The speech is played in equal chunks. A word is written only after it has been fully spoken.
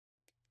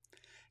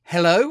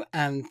Hello,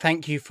 and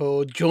thank you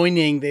for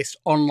joining this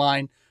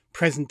online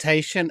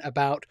presentation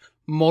about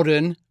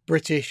modern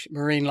British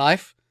marine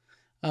life.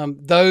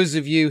 Those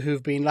of you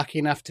who've been lucky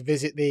enough to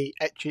visit the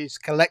Etches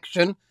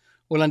Collection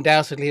will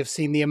undoubtedly have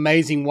seen the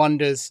amazing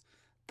wonders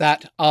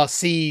that our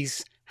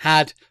seas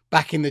had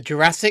back in the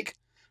Jurassic.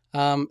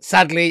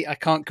 Sadly, I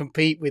can't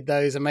compete with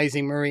those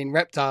amazing marine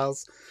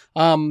reptiles,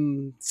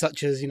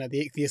 such as, the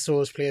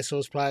ichthyosaurs,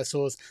 plesiosaurs,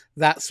 pliosaurs,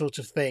 that sort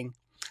of thing.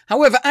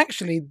 However,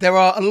 actually, there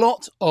are a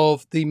lot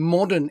of the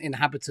modern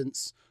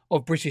inhabitants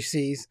of British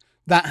seas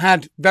that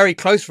had very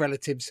close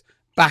relatives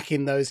back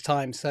in those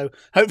times. So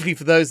hopefully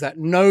for those that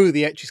know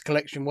the Etches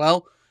collection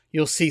well,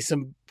 you'll see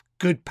some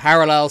good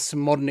parallels, some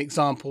modern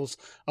examples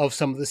of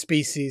some of the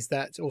species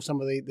or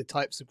some of the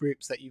types of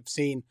groups that you've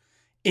seen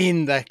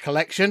in the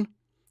collection.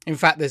 In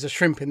fact, there's a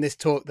shrimp in this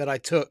talk that I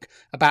took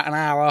about an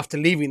hour after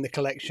leaving the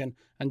collection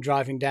and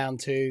driving down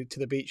to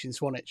the beach in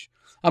Swanage.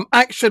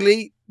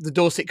 Actually, the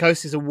Dorset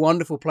coast is a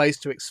wonderful place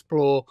to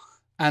explore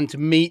and to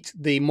meet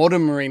the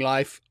modern marine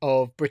life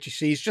of British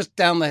seas. Just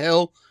down the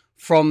hill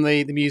from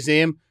the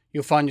museum,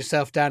 you'll find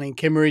yourself down in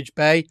Kimmeridge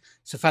Bay.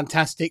 It's a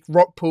fantastic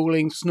rock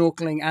pooling,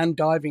 snorkeling and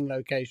diving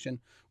location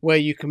where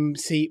you can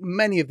see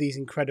many of these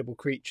incredible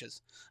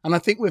creatures. And I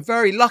think we're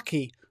very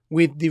lucky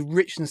with the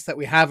richness that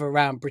we have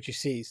around British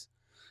seas.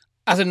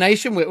 As a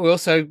nation, we're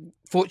also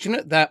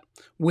fortunate that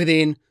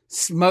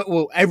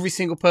every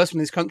single person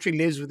in this country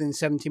lives within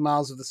 70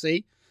 miles of the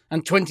sea,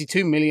 and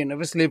 22 million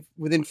of us live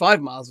within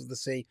 5 miles of the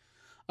sea.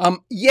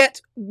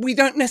 Yet, we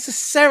don't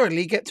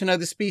necessarily get to know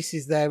the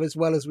species there as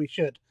well as we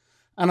should.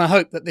 And I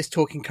hope that this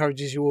talk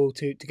encourages you all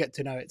to get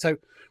to know it. So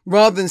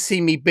rather than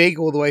see me big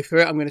all the way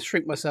through it, I'm going to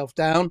shrink myself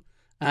down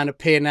and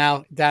appear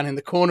now down in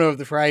the corner of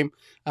the frame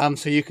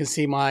so you can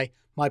see my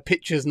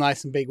picture's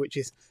nice and big, which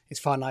is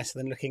far nicer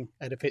than looking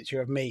at a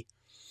picture of me.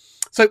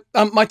 So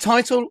my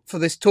title for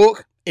this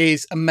talk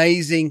is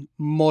Amazing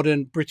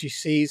Modern British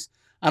Seas,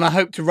 and I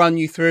hope to run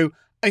you through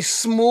a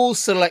small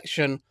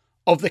selection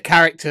of the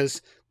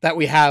characters that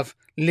we have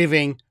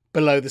living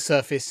below the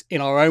surface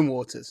in our own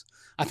waters.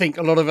 I think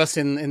a lot of us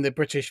in the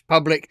British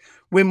public,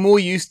 we're more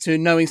used to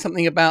knowing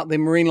something about the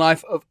marine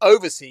life of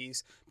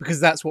overseas because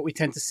that's what we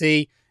tend to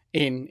see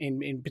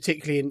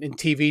particularly in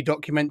TV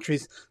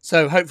documentaries.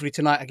 So hopefully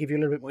tonight I give you a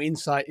little bit more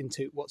insight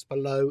into what's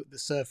below the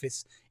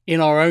surface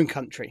in our own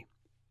country.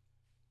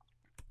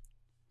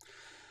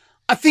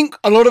 I think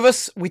a lot of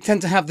us, we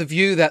tend to have the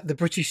view that the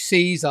British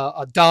seas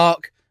are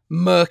dark,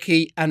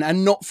 murky,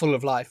 and not full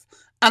of life.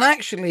 And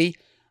actually,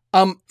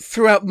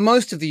 throughout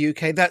most of the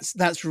UK,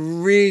 that's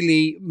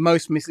really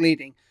most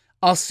misleading.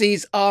 Our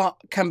seas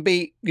can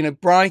be,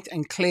 bright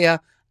and clear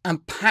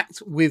and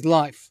packed with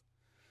life.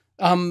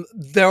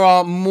 There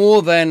are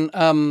more than,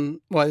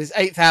 there's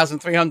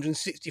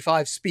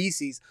 8,365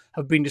 species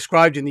have been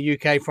described in the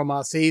UK from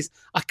our seas.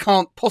 I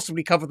can't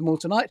possibly cover them all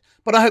tonight,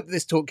 but I hope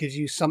this talk gives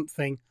you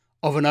something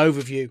of an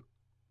overview.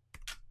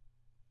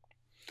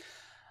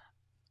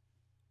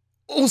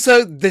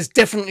 Also, there's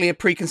definitely a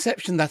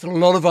preconception that a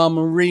lot of our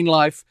marine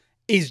life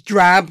is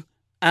drab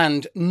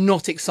and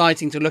not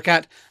exciting to look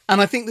at.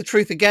 And I think the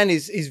truth, again,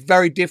 is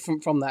very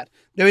different from that.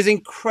 There is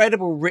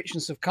incredible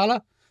richness of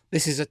colour.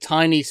 This is a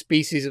tiny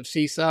species of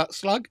sea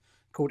slug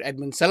called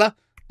Edmondsella.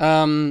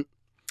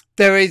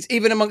 There is,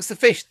 even amongst the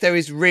fish, there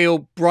is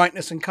real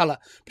brightness and colour,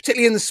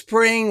 particularly in the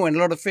spring when a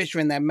lot of fish are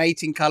in their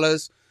mating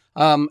colours.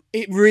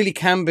 It really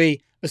can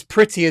be as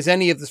pretty as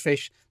any of the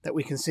fish that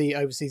we can see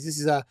overseas. This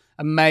is a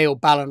male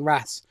ballan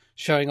wrasse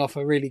showing off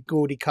a really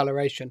gaudy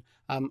coloration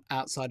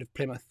outside of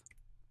Plymouth.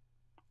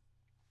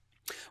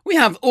 We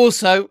have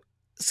also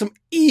some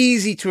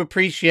easy to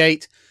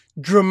appreciate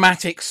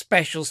dramatic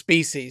special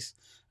species.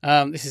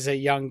 This is a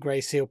young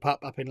grey seal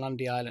pup up in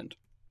Lundy Island.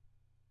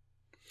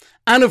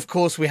 And of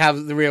course we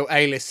have the real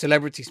A-list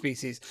celebrity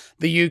species.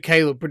 The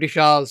UK, or British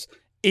Isles,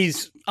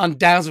 is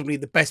undoubtedly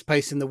the best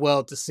place in the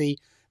world to see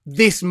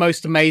this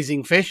most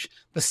amazing fish,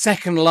 the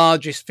second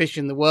largest fish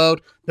in the world,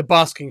 the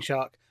basking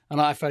shark.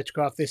 And I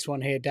photographed this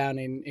one here down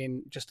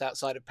in just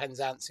outside of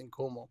Penzance in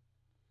Cornwall.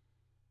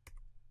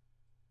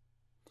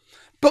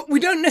 But we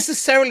don't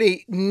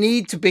necessarily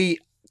need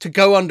to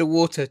go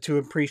underwater to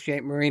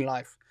appreciate marine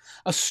life.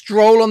 A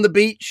stroll on the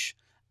beach,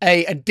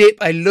 a dip,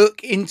 a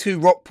look into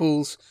rock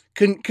pools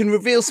can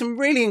reveal some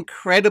really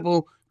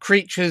incredible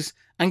creatures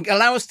and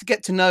allow us to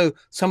get to know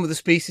some of the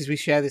species we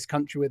share this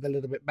country with a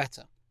little bit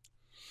better.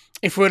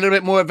 If we're a little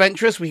bit more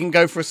adventurous, we can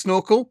go for a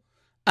snorkel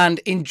and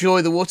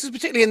enjoy the waters,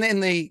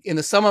 particularly in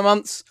the summer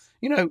months.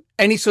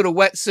 Any sort of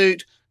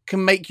wetsuit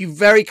can make you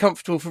very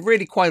comfortable for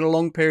really quite a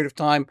long period of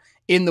time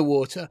in the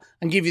water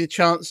and give you the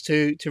chance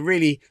to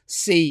really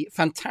see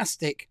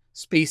fantastic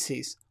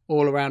species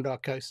all around our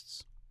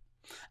coasts.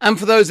 And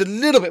for those a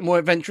little bit more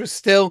adventurous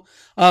still,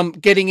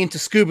 getting into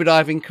scuba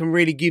diving can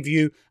really give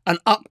you an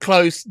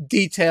up-close,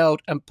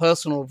 detailed and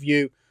personal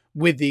view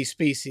with these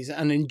species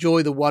and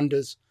enjoy the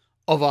wonders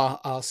of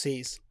our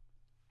seas.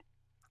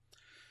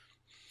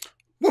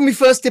 When we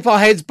first dip our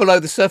heads below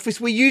the surface,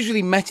 we're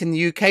usually met in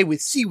the UK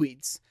with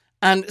seaweeds.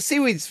 And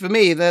seaweeds, for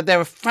me,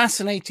 they're a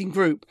fascinating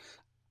group.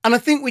 And I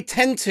think we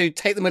tend to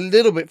take them a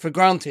little bit for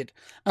granted.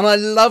 And I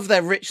love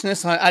their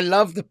richness. I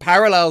love the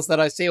parallels that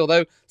I see,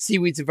 although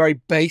seaweeds are very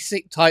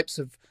basic types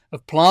of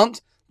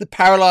plant. The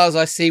parallels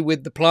I see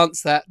with the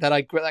plants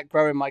that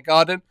grow in my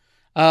garden.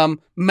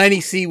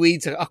 Many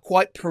seaweeds are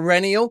quite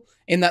perennial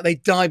in that they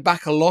die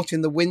back a lot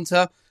in the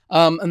winter,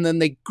 and then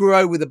they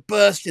grow with a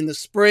burst in the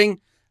spring.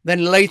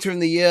 Then later in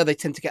the year, they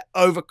tend to get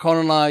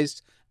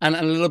over-colonized and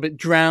a little bit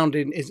drowned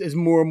in as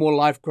more and more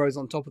life grows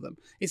on top of them.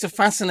 It's a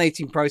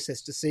fascinating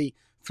process to see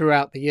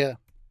throughout the year.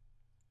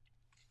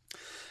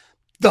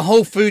 The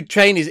whole food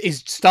chain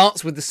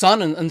starts with the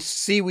sun, and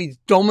seaweeds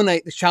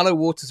dominate the shallow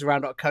waters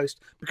around our coast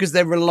because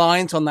they're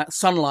reliant on that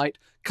sunlight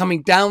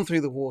coming down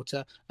through the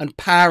water and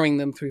powering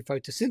them through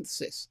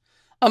photosynthesis.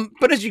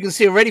 But as you can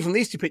see already from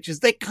these two pictures,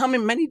 they come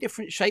in many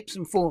different shapes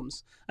and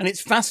forms, and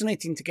it's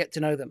fascinating to get to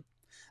know them.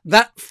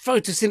 That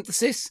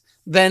photosynthesis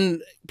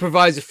then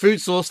provides a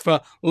food source for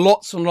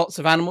lots and lots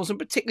of animals, and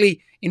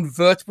particularly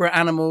invertebrate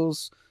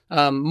animals,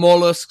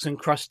 mollusks and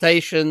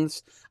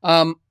crustaceans,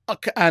 and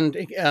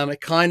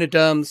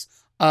echinoderms,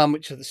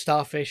 which are the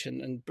starfish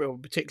and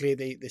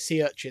particularly the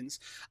sea urchins,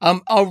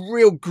 are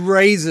real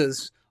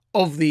grazers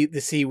of the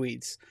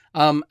seaweeds.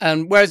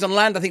 And whereas on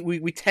land, I think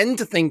we tend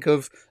to think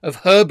of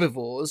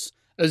herbivores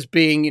as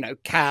being,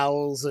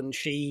 cows and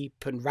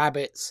sheep and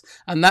rabbits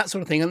and that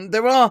sort of thing. And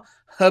there are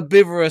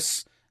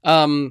herbivorous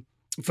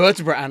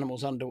vertebrate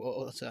animals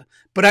underwater,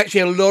 but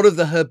actually a lot of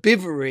the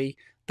herbivory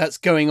that's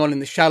going on in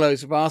the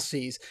shallows of our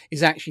seas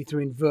is actually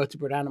through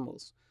invertebrate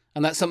animals.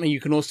 And that's something you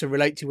can also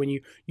relate to when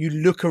you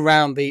look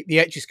around the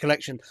Etches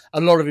collection. A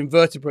lot of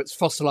invertebrates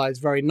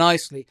fossilize very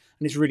nicely,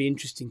 and it's really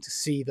interesting to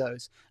see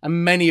those.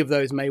 And many of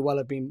those may well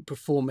have been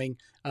performing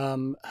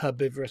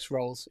herbivorous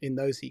roles in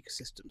those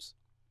ecosystems.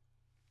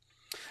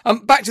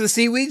 Back to the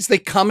seaweeds, they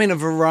come in a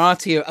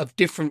variety of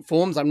different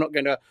forms. I'm not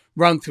going to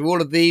run through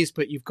all of these,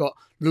 but you've got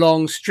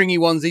long, stringy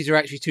ones. These are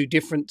actually two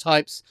different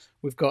types.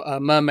 We've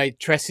got mermaid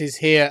tresses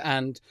here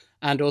and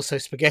also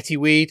spaghetti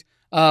weed.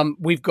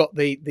 We've got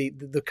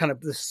the kind of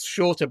the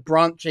shorter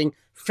branching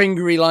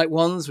fingery like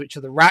ones, which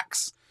are the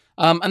racks.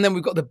 And then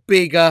we've got the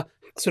bigger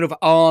sort of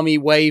army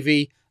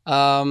wavy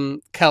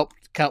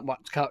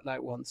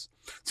kelp-like ones.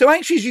 So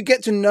actually, as you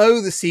get to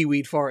know the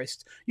seaweed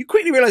forest, you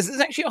quickly realize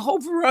there's actually a whole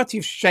variety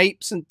of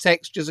shapes and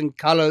textures and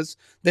colors.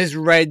 There's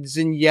reds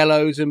and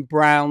yellows and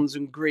browns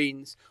and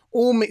greens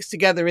all mixed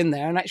together in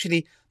there. And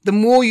actually, the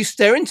more you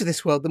stare into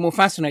this world, the more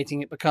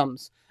fascinating it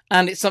becomes.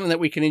 And it's something that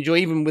we can enjoy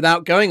even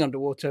without going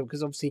underwater,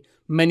 because obviously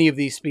many of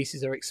these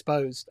species are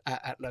exposed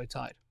at low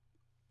tide.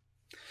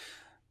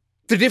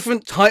 The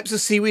different types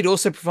of seaweed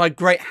also provide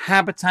great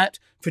habitat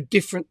for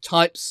different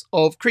types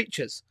of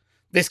creatures.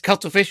 This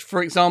cuttlefish,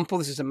 for example,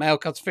 this is a male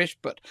cuttlefish,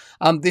 but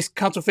this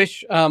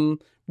cuttlefish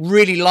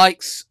really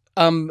likes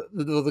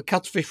the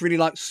cuttlefish really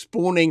likes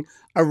spawning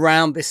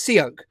around this sea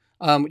oak,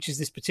 which is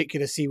this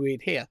particular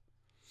seaweed here.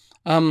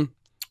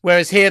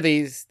 Whereas here,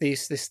 this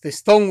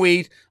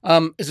thongweed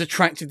has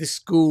attracted this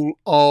school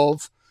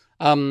of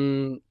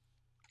oh,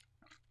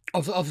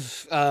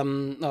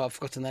 I've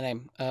forgotten their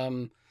name.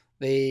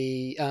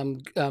 The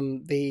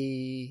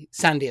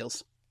sand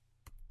eels.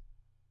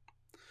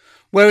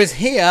 Whereas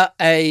here,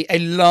 a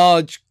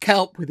large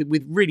kelp with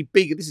really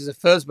big, this is a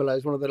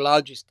furzballow, one of the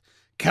largest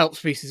kelp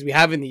species we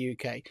have in the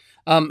UK.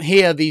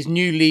 Here, these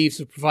new leaves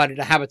have provided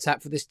a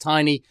habitat for this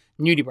tiny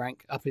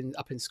nudibranch up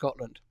in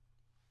Scotland.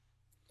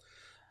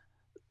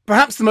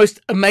 Perhaps the most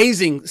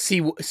amazing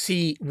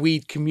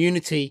seaweed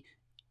community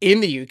in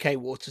the UK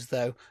waters,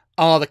 though,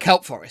 are the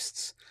kelp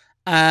forests.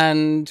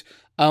 And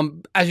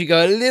as you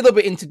go a little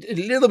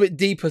bit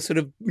deeper, sort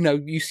of,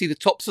 you see the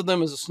tops of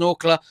them as a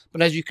snorkeler,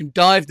 but as you can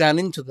dive down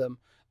into them,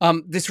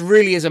 this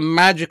really is a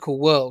magical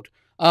world.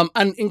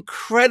 And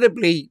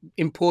incredibly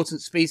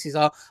important species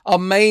are our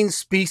main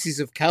species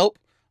of kelp,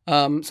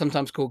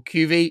 sometimes called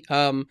cuvee,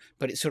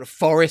 but it's sort of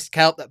forest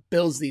kelp that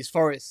builds these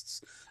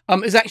forests.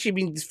 Has actually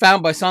been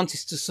found by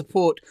scientists to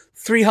support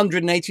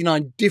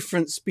 389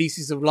 different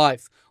species of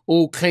life,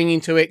 all clinging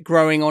to it,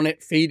 growing on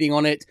it, feeding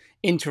on it,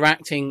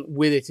 interacting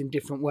with it in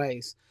different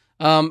ways.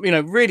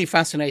 Really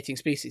fascinating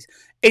species.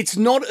 It's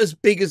not as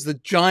big as the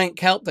giant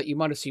kelp that you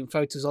might have seen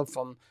photos of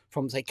from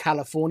say,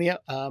 California,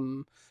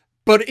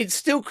 but it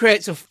still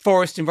creates a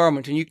forest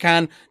environment, and you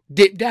can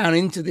dip down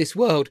into this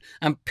world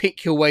and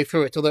pick your way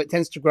through it, although it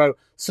tends to grow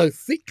so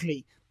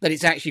thickly that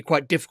it's actually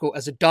quite difficult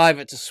as a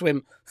diver to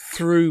swim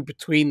through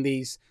between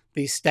these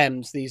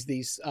stems,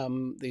 these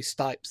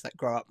stipes that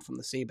grow up from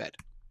the seabed.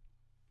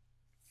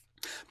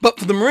 But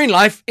for the marine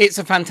life, it's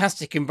a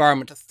fantastic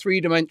environment, a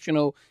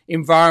three-dimensional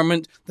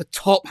environment. The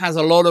top has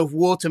a lot of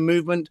water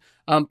movement,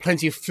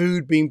 plenty of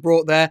food being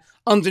brought there.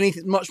 Underneath,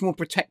 it's much more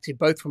protected,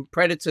 both from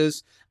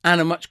predators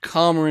and a much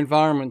calmer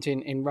environment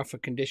in rougher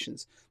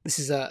conditions. This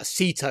is a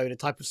sea toad, a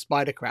type of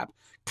spider crab,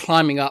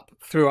 climbing up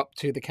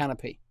to the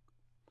canopy.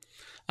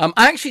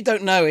 I actually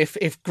don't know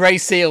if grey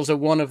seals are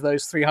one of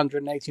those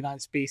 389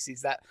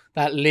 species that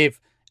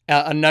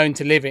are known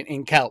to live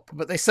in kelp,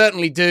 but they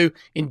certainly do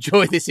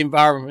enjoy this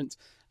environment.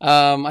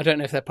 I don't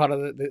know if they're part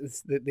of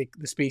the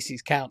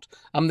species count.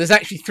 There's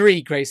actually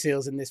 3 grey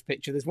seals in this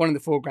picture. There's one in the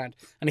foreground,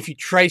 and if you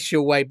trace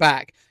your way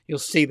back, you'll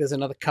see there's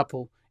another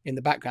couple in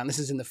the background. This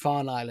is in the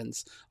Farne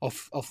Islands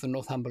off the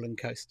Northumberland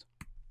coast.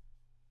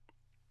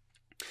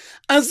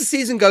 As the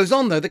season goes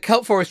on, though, the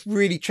kelp forest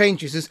really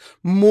changes as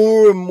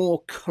more and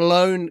more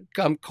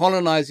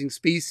colonizing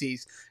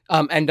species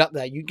end up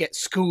there. You get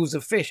schools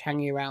of fish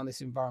hanging around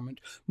this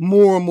environment.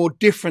 More and more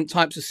different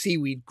types of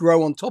seaweed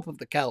grow on top of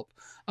the kelp.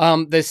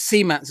 There's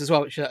sea mats as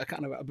well, which are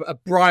kind of a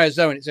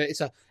bryozoan.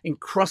 It's an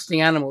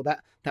encrusting animal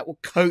that will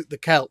coat the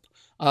kelp.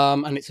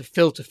 And it's a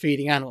filter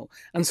feeding animal.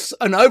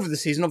 And over the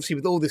season, obviously,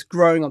 with all this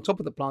growing on top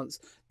of the plants,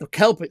 the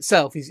kelp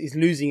itself is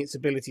losing its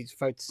ability to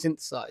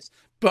photosynthesize,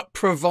 but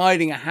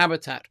providing a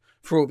habitat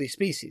for all these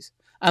species.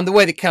 And the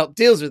way the kelp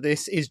deals with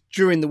this is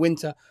during the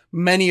winter,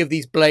 many of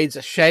these blades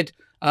are shed,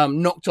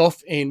 knocked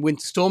off in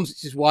winter storms,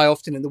 which is why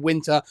often in the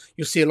winter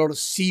you'll see a lot of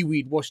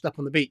seaweed washed up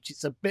on the beach.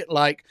 It's a bit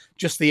like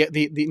just the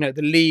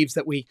leaves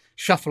that we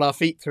shuffle our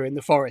feet through in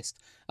the forest.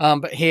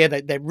 But here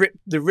they're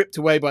ripped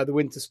away by the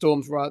winter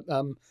storms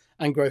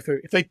and grow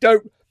through. If they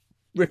don't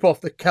rip off,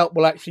 the kelp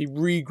will actually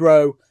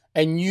regrow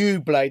a new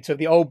blade. So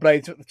the old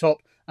blades are at the top,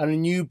 and a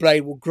new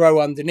blade will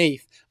grow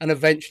underneath, and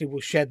eventually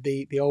will shed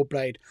the old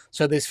blade.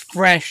 So there's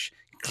fresh,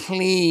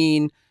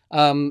 clean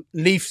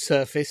leaf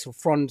surface or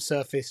frond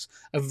surface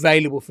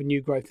available for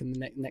new growth in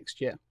the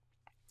next year.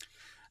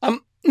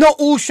 Not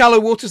all shallow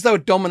waters, though, are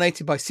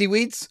dominated by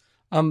seaweeds.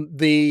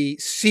 The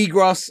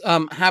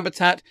seagrass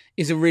habitat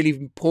is a really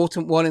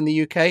important one in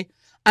the UK.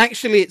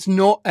 Actually, it's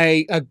not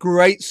a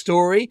great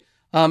story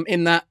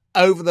in that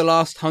over the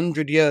last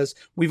 100 years,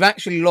 we've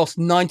actually lost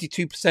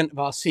 92% of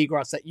our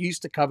seagrass that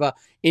used to cover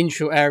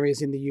inshore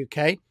areas in the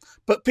UK.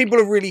 But people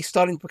are really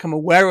starting to become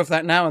aware of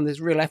that now, and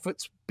there's real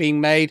efforts being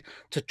made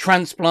to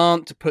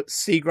transplant, to put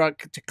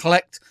seagrass, to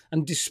collect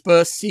and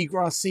disperse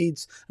seagrass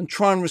seeds and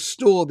try and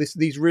restore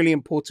these really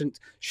important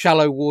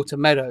shallow water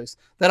meadows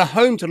that are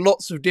home to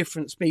lots of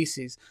different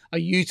species, are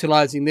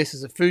utilising this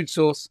as a food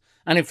source.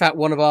 And in fact,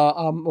 one of our,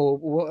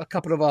 or a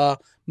couple of our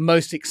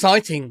most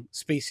exciting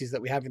species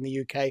that we have in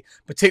the UK,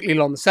 particularly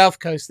along the south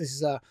coast, this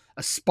is a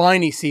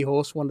spiny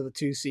seahorse, one of the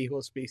 2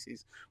 seahorse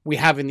species we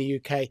have in the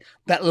UK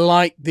that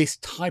like this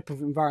type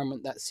of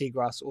environment that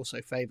seagrass also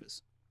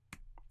favours.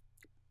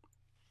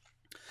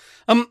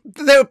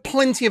 There are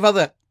plenty of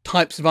other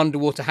types of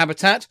underwater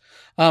habitat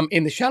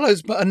in the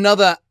shallows, but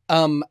another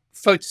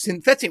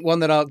photosynthetic one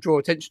that I'll draw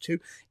attention to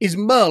is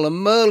merle. And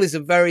merle is a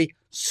very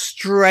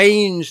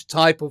strange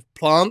type of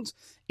plant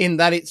in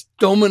that it's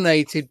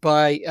dominated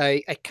by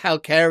a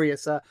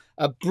calcareous,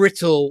 a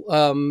brittle,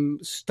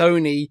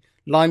 stony,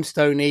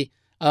 limestoney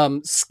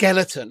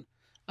skeleton.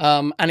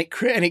 And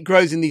it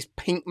grows in these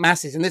pink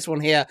masses. And this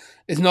one here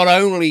is not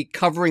only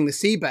covering the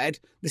seabed,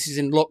 this is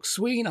in Loch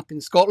Sween up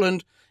in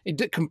Scotland.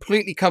 It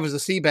completely covers the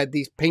seabed,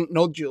 these pink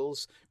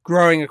nodules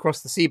growing across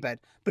the seabed.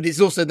 But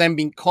it's also then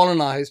been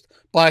colonized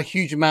by a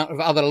huge amount of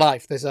other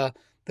life. There's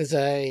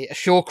a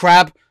shore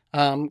crab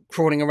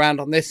crawling around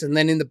on this. And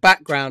then in the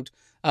background,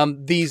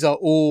 these are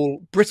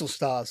all brittle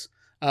stars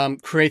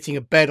creating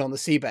a bed on the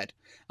seabed.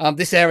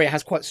 This area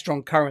has quite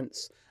strong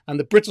currents. And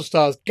the brittle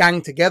stars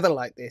gang together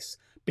like this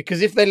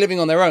because if they're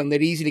living on their own,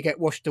 they'd easily get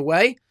washed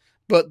away.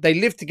 But they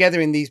live together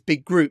in these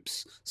big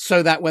groups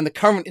so that when the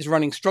current is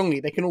running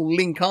strongly, they can all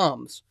link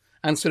arms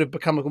and sort of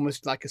become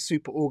almost like a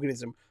super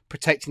organism,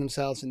 protecting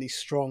themselves in these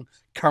strong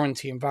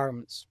currenty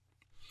environments.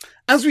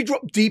 As we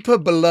drop deeper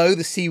below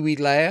the seaweed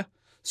layer,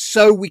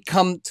 so we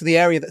come to the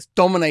area that's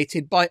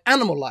dominated by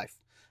animal life.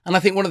 And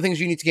I think one of the things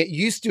you need to get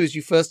used to as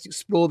you first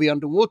explore the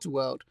underwater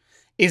world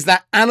is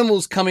that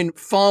animals come in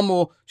far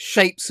more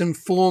shapes and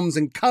forms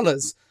and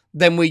colours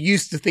than we're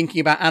used to thinking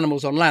about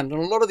animals on land.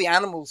 And a lot of the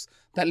animals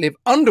that live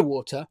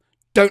underwater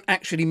don't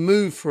actually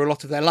move for a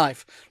lot of their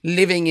life.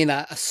 Living in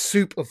a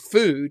soup of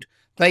food,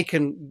 they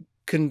can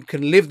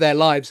live their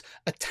lives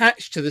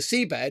attached to the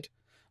seabed,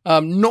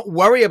 not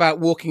worry about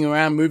walking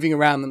around, moving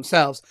around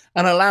themselves,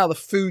 and allow the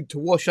food to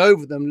wash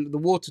over them, the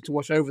water to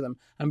wash over them,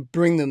 and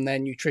bring them their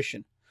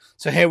nutrition.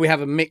 So here we have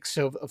a mix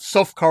of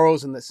soft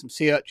corals, and there's some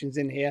sea urchins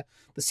in here.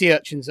 The sea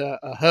urchins are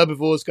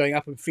herbivores going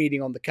up and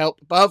feeding on the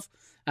kelp above,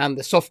 and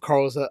the soft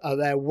corals are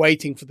there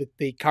waiting for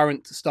the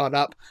current to start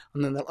up,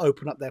 and then they'll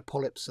open up their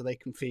polyps so they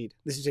can feed.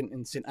 This is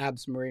in St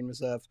Abbs Marine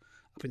Reserve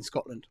up in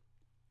Scotland.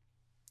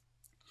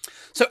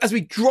 So as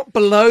we drop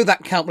below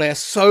that kelp layer,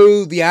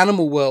 so the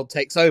animal world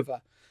takes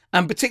over.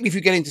 And particularly if you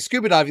get into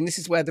scuba diving, this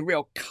is where the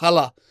real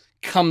colour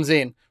comes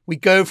in. We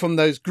go from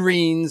those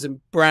greens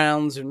and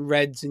browns and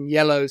reds and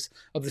yellows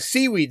of the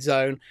seaweed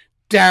zone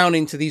down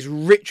into these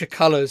richer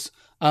colours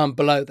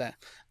below there.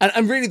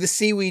 And really the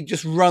seaweed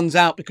just runs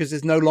out because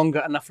there's no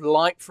longer enough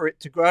light for it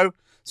to grow.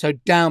 So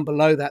down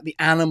below that, the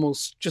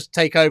animals just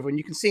take over. And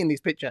you can see in this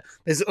picture,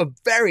 there's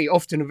very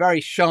often a very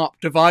sharp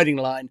dividing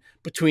line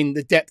between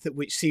the depth at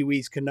which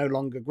seaweeds can no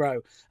longer grow.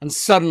 And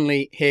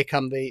suddenly here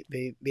come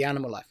the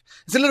animal life.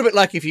 It's a little bit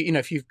like if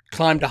you've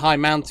climbed a high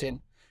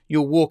mountain,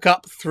 you'll walk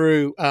up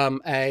through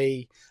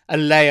a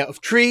layer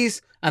of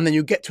trees, and then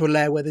you get to a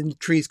layer where the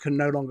trees can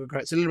no longer grow.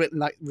 It's a little bit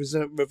like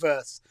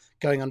reverse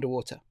going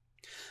underwater.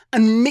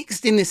 And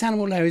mixed in this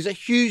animal layer is a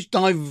huge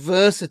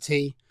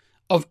diversity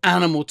of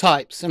animal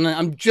types. And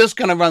I'm just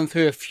going to run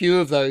through a few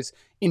of those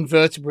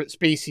invertebrate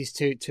species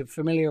to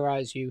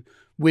familiarize you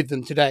with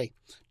them today.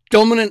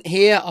 Dominant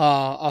here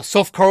are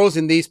soft corals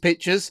in these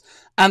pictures.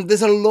 And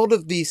there's a lot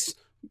of these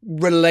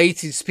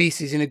related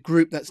species in a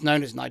group that's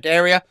known as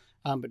Cnidaria,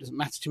 but it doesn't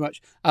matter too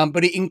much.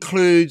 But it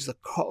includes the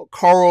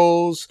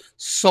corals,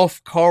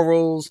 soft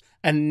corals,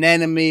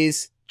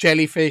 anemones,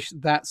 jellyfish,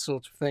 that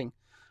sort of thing.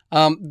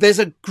 There's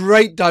a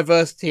great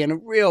diversity and a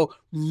real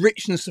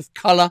richness of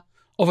colour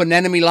of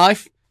anemone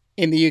life.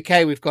 In the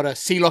UK, we've got a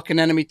sea lock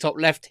anemone top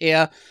left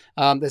here.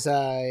 There's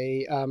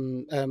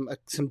some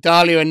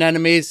dahlia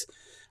anemones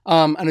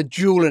and a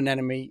jewel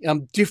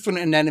anemone. Different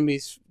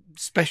anemones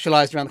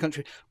specialised around the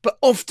country, but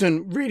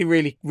often really,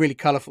 really, really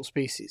colourful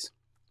species.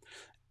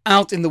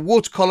 Out in the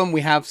water column,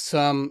 we have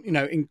some,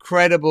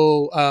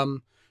 incredible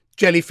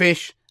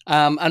jellyfish,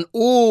 and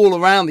all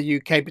around the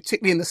UK,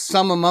 particularly in the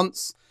summer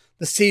months,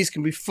 the seas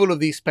can be full of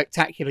these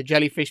spectacular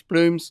jellyfish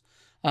blooms,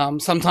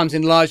 sometimes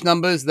in large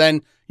numbers.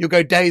 Then you'll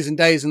go days and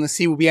days and the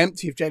sea will be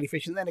empty of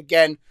jellyfish. And then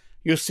again,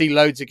 you'll see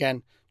loads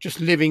again,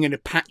 just living in a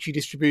patchy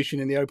distribution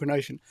in the open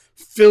ocean,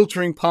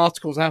 filtering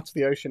particles out of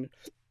the ocean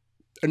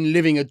and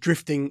living a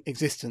drifting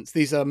existence.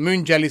 These are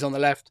moon jellies on the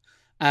left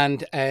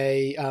and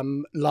a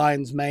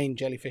lion's mane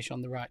jellyfish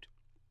on the right.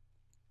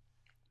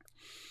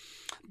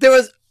 There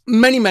are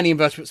many, many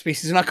invertebrate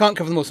species, and I can't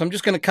cover them all, so I'm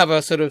just going to cover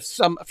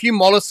a few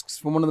mollusks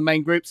from one of the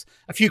main groups,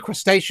 a few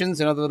crustaceans,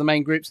 another of the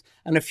main groups,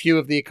 and a few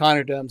of the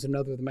echinoderms,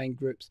 another of the main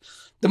groups.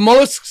 The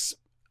mollusks,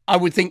 I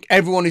would think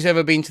everyone who's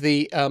ever been to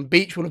the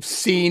beach will have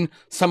seen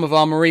some of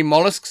our marine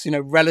mollusks,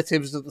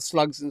 relatives of the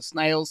slugs and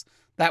snails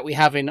that we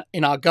have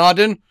in our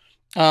garden,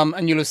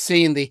 and you'll have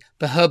seen the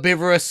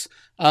herbivorous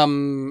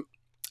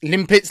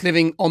limpets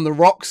living on the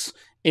rocks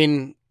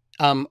on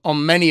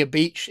many a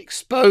beach,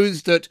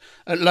 exposed at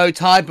low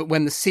tide, but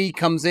when the sea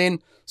comes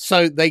in,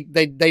 so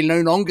they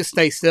no longer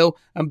stay still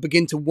and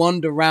begin to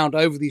wander around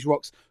over these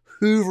rocks,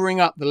 hoovering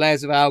up the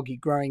layers of algae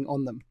growing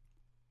on them.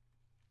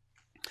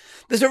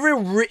 There's a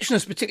real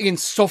richness, particularly in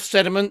soft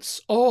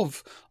sediments,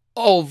 of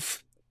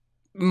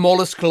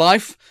mollusk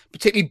life,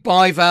 particularly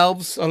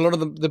bivalves. A lot of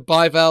the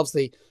bivalves,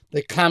 the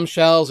clam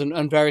shells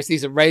and various,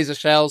 these are razor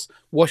shells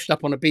washed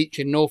up on a beach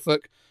in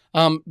Norfolk.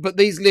 But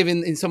these live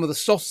in some of the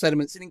soft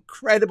sediments in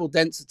incredible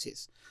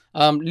densities,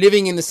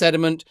 living in the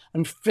sediment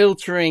and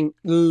filtering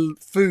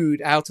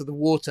food out of the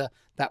water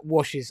that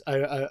washes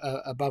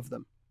above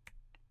them.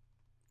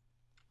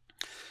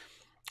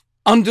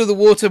 Under the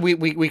water,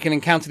 we can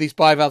encounter these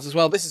bivalves as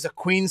well. This is a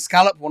queen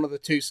scallop, one of the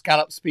two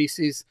scallop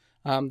species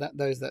that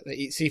those that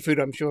eat seafood,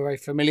 I'm sure, are very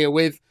familiar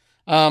with.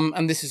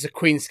 And this is a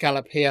queen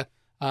scallop here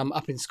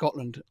up in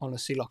Scotland on a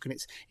sea lock, and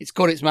it's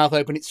got its mouth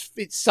open.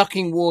 It's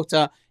sucking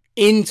water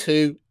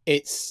into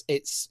its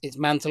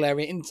mantle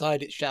area,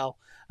 inside its shell,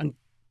 and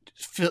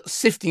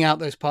sifting out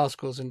those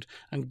particles and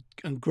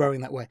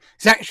growing that way.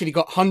 It's actually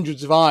got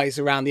hundreds of eyes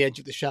around the edge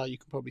of the shell. You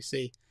can probably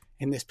see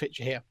in this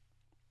picture here.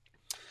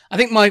 I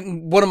think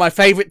one of my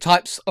favourite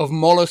types of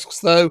mollusks,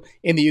 though,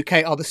 in the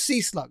UK are the sea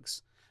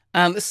slugs.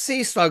 And the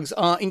sea slugs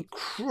are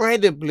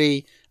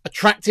incredibly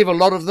attractive, a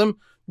lot of them,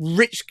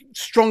 rich,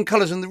 strong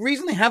colours. And the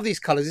reason they have these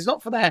colours is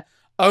not for their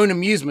own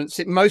amusements.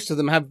 Most of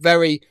them have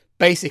very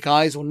basic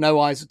eyes or no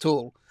eyes at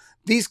all.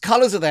 These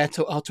colours are there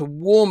to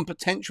warn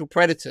potential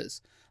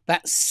predators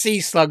that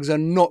sea slugs are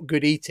not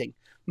good eating.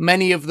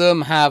 Many of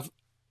them have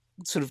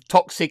sort of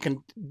toxic and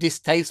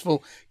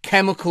distasteful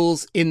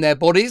chemicals in their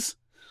bodies.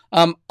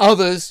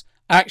 Others,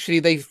 actually,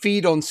 they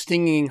feed on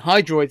stinging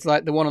hydroids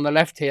like the one on the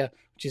left here,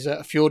 which is a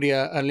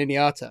Fjordia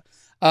lineata.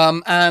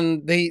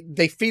 And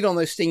they feed on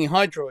those stinging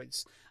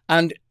hydroids.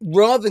 And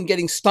rather than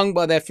getting stung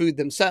by their food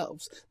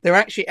themselves, they're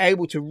actually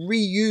able to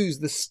reuse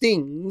the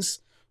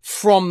stings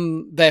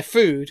from their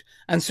food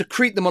and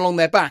secrete them along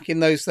their back in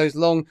those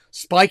long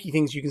spiky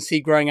things you can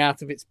see growing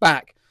out of its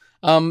back.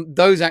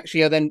 Those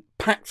actually are then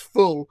packed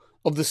full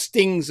of the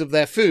stings of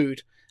their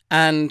food,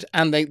 and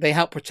they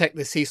help protect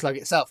the sea slug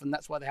itself, and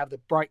that's why they have the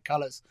bright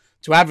colours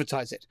to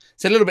advertise it.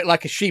 It's a little bit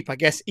like a sheep, I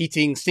guess,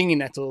 eating stinging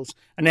nettles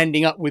and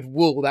ending up with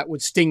wool that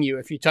would sting you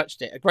if you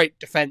touched it. A great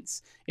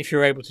defence if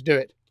you're able to do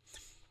it.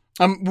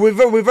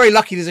 We're very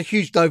lucky. There's a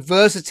huge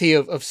diversity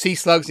of sea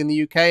slugs in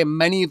the UK, and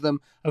many of them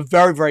are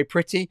very, very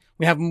pretty.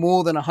 We have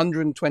more than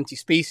 120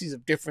 species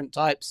of different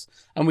types,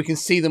 and we can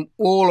see them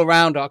all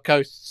around our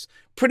coasts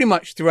pretty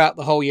much throughout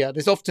the whole year.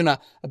 There's often a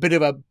bit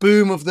of a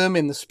boom of them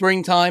in the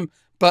springtime,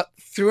 but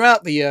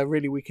throughout the year,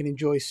 really, we can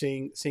enjoy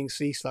seeing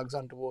sea slugs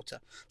underwater.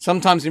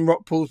 Sometimes in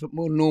rock pools, but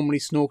more normally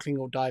snorkeling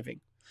or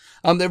diving.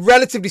 They're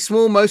relatively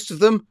small, most of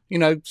them,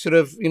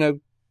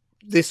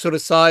 this sort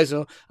of size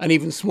and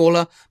even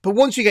smaller. But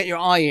once you get your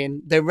eye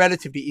in, they're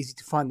relatively easy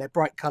to find. Their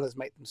bright colours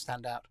make them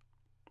stand out.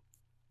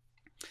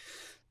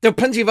 There are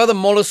plenty of other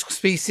mollusk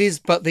species,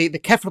 but the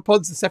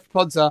cephalopods, the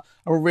cephalopods are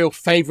a real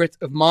favourite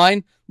of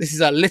mine. This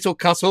is a little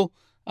cuttle,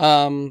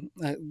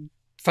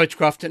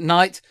 photographed at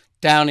night.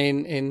 down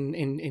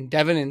in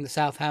Devon, in the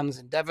South Hams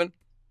in Devon.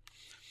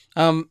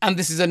 And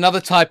this is another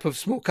type of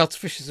small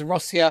cuttlefish, is a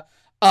Rossia,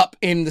 up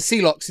in the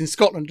sea lochs in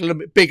Scotland, a little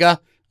bit bigger,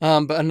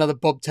 but another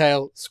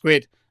bobtail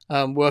squid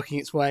working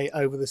its way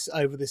over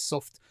this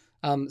soft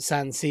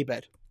sand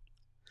seabed.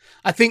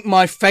 I think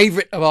my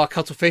favourite of our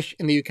cuttlefish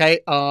in the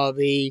UK are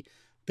the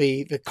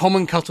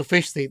common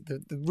cuttlefish,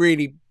 the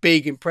really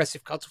big,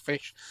 impressive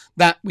cuttlefish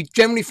that we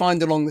generally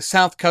find along the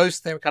south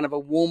coast. They're kind of a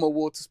warmer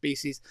water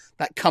species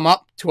that come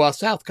up to our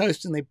south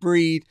coast, and they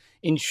breed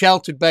in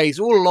sheltered bays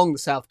all along the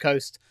south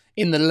coast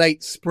in the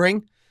late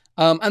spring.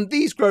 And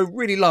these grow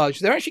really large.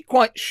 They're actually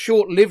quite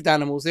short-lived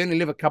animals. They only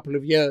live a couple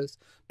of years.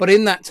 But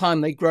in that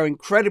time, they grow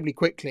incredibly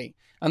quickly,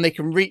 and they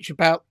can reach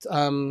about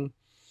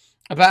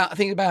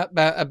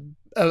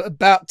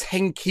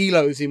 10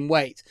 kilos in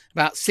weight,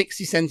 about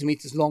 60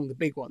 centimeters long, the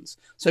big ones.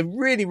 So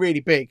really, really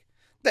big.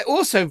 They're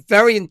also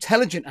very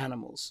intelligent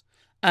animals.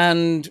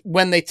 And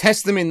when they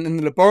test them in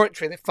the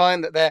laboratory, they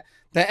find that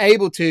they're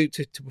able to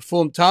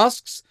perform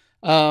tasks,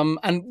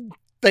 and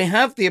they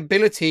have the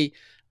ability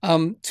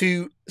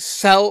to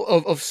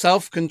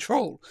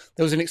self-control.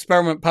 There was an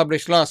experiment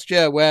published last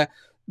year where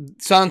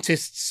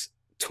scientists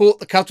taught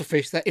the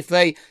cuttlefish that if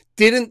they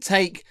didn't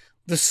take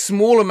the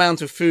small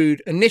amount of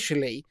food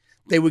initially,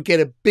 they would get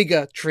a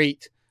bigger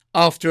treat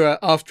after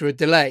a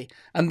delay.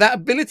 And that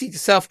ability to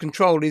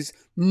self-control is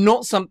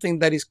not something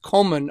that is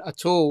common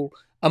at all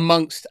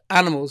amongst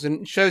animals,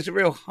 and shows a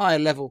real high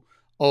level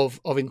of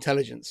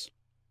intelligence.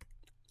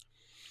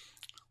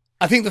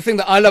 I think the thing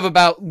that I love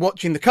about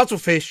watching the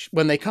cuttlefish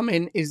when they come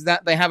in is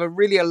that they have a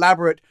really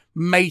elaborate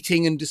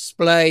mating and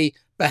display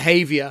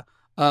behavior.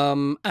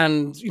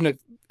 And,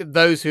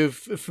 those who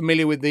are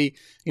familiar with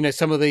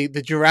some of the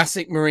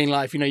Jurassic marine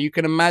life, you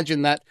can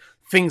imagine that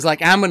things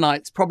like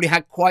ammonites probably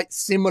had quite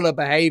similar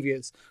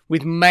behaviors,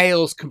 with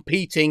males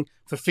competing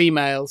for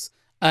females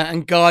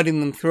and guarding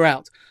them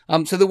throughout.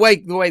 So the way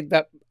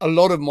that a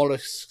lot of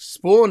mollusks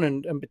spawn,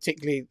 and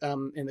particularly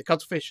in the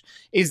cuttlefish,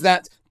 is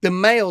that the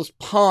males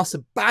pass a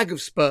bag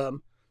of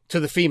sperm to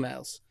the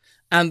females,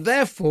 and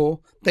therefore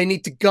they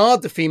need to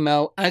guard the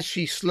female as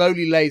she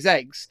slowly lays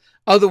eggs.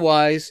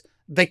 Otherwise,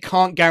 they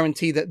can't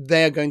guarantee that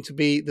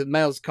the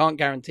males can't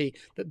guarantee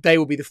that they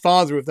will be the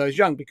father of those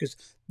young, because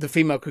the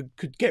female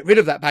could get rid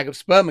of that bag of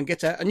sperm and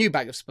get a new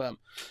bag of sperm.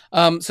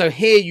 So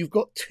here you've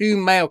got two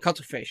male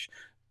cuttlefish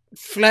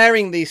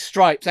flaring these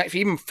stripes, actually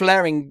even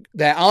flaring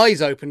their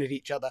eyes open at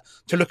each other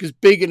to look as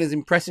big and as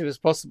impressive as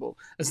possible,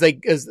 as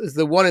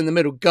the one in the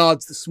middle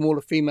guards the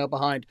smaller female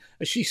behind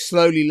as she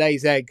slowly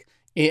lays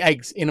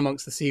eggs in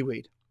amongst the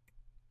seaweed.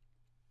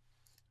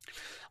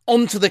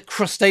 Onto the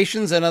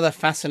crustaceans, another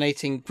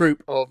fascinating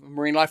group of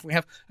marine life. We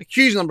have a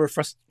huge number of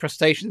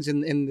crustaceans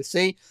in the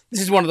sea.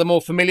 This is one of the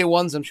more familiar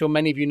ones. I'm sure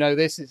many of you know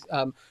this. It's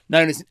known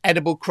as an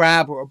edible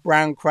crab, or a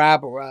brown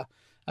crab, or a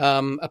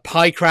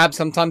pie crab,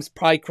 sometimes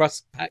pie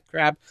crust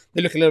crab.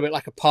 They look a little bit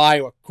like a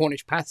pie or a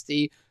Cornish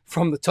pasty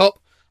from the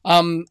top.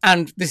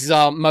 And this is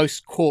our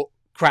most caught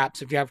crab.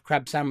 So if you have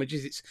crab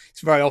sandwiches,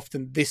 it's very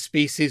often this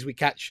species. We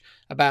catch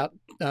about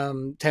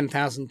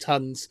 10,000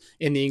 tons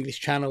in the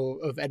English Channel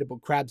of edible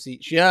crabs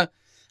each year.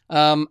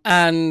 But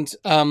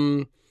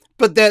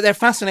they're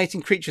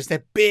fascinating creatures.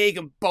 They're big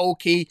and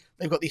bulky.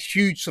 They've got these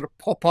huge sort of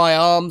Popeye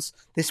arms.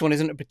 This one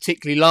isn't a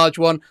particularly large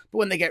one, but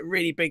when they get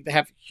really big, they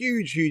have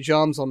huge, huge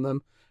arms on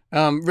them.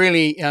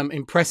 Really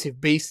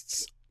impressive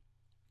beasts.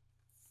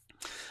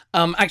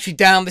 Actually,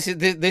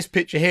 this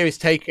picture here is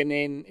taken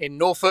in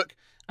Norfolk.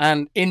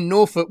 And in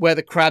Norfolk, where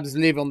the crabs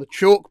live on the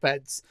chalk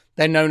beds,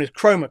 they're known as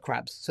chroma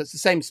crabs. So it's the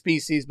same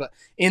species, but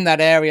in that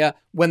area,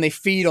 when they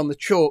feed on the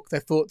chalk, they're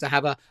thought to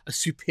have a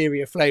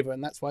superior flavour,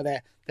 and that's why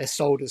they're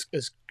sold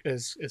as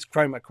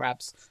chroma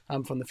crabs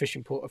from the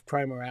fishing port of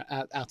Cromer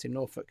out in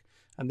Norfolk.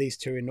 And these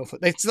two are in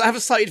Norfolk. They have a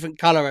slightly different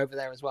colour over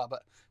there as well,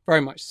 but very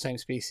much the same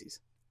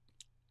species.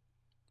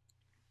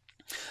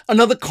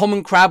 Another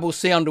common crab we'll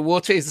see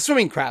underwater is the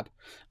swimming crab.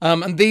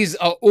 And these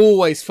are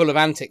always full of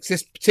antics.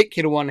 This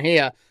particular one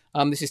here,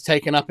 this is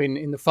taken up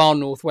in the far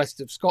northwest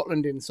of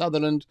Scotland, in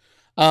Sutherland.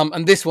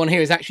 And this one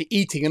here is actually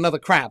eating another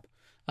crab.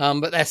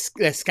 But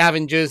they're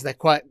scavengers. They're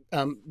quite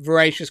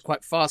voracious,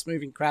 quite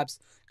fast-moving crabs.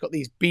 Got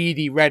these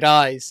beady red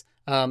eyes,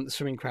 the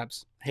swimming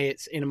crabs. Here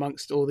it's in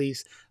amongst all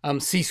these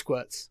sea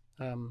squirts.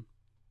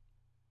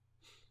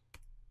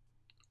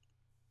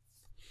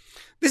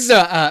 This is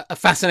a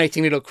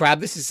fascinating little crab.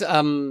 This is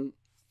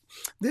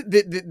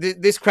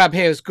this crab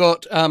here has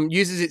got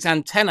uses its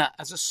antenna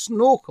as a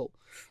snorkel.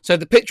 So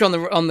the picture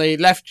on the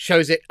left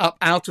shows it up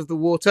out of the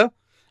water,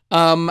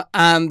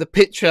 and the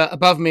picture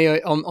above me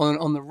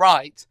on the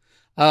right,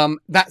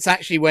 that's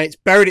actually where it's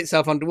buried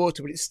itself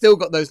underwater, but it's still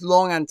got those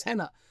long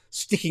antennae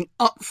sticking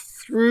up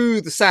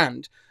through the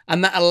sand,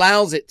 and that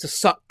allows it to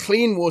suck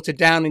clean water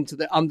down into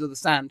under the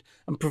sand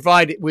and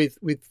provide it with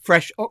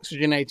fresh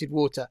oxygenated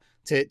water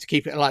to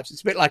keep it alive. So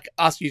it's a bit like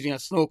us using a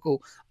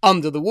snorkel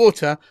under the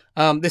water.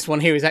 This one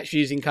here is actually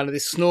using kind of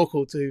this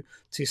snorkel to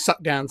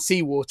suck down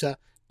seawater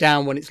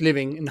down when it's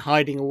living and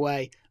hiding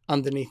away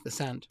underneath the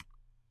sand.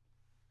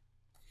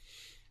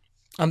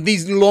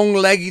 These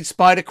long-legged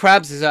spider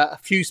crabs, there's a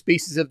few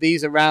species of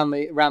these around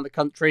the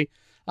country.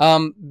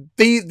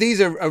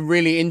 These are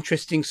really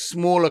interesting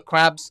smaller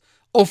crabs,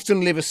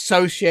 often live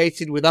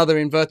associated with other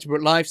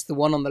invertebrate lives. The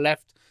one on the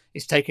left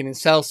is taken in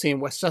Selsey in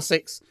West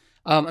Sussex,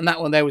 and that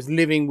one there was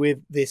living with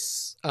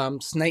this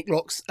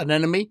snake-lox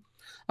anemone.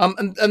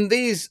 And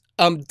these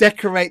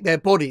decorate their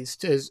bodies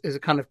as a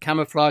kind of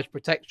camouflage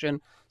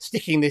protection,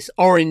 sticking this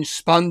orange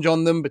sponge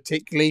on them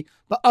particularly,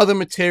 but other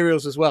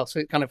materials as well. So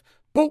it kind of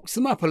bulks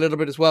them up a little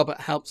bit as well,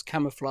 but helps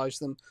camouflage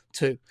them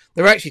too.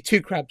 There are actually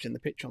two crabs in the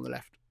picture on the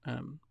left.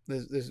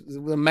 There's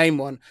the main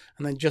one,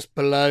 and then just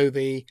below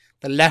the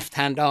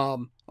left-hand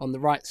arm on the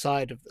right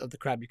side of the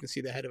crab, you can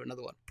see the head of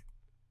another one.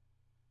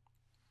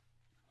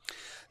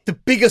 The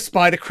bigger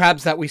spider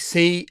crabs that we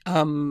see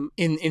on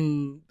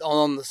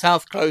the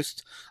south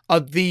coast are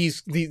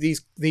these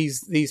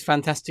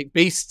fantastic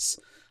beasts.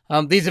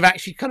 These have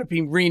actually kind of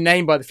been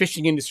renamed by the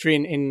fishing industry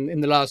in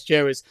the last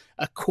year as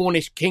a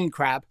Cornish king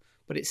crab,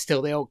 but it's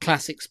still the old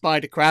classic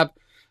spider crab.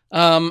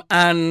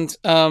 And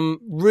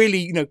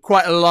really,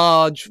 quite a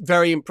large,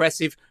 very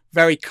impressive,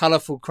 very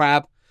colourful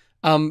crab.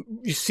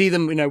 You see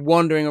them,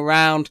 wandering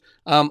around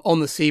on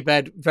the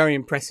seabed. Very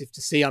impressive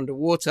to see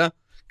underwater.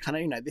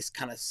 Kind of, this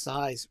kind of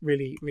size,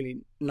 really,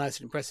 really nice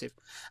and impressive.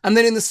 And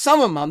then in the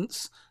summer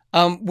months,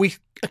 we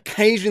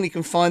occasionally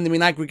can find them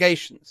in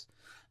aggregations.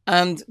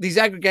 And these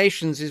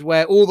aggregations is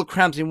where all the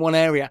crabs in one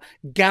area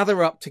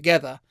gather up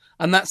together.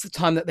 And that's the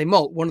time that they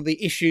molt. One of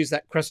the issues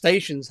that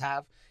crustaceans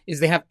have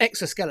is they have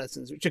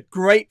exoskeletons, which are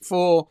great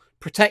for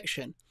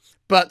protection,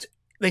 but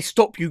they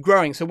stop you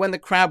growing. So when the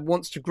crab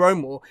wants to grow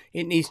more,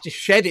 it needs to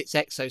shed its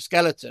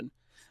exoskeleton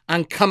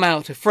and come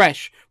out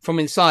afresh from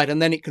inside,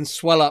 and then it can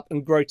swell up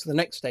and grow to the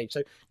next stage.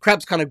 So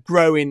crabs kind of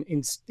grow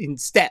in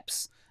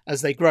steps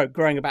as they grow,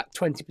 growing about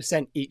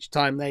 20% each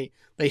time they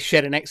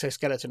shed an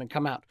exoskeleton and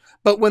come out.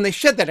 But when they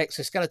shed that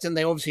exoskeleton,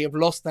 they obviously have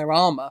lost their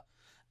armor.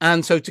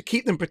 And so to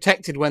keep them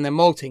protected when they're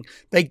molting,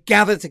 they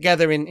gather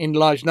together in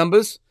large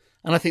numbers.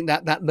 And I think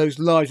that those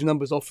large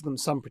numbers offer them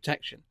some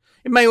protection.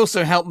 It may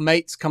also help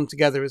mates come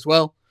together as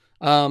well.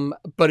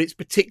 But it's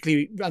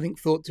particularly, I think,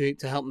 thought to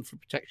help them for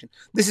protection.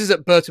 This is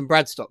at Burton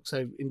Bradstock,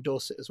 so in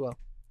Dorset as well.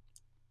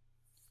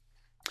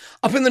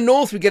 Up in the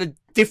north, we get a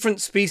different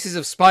species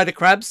of spider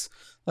crabs.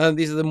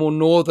 These are the more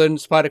northern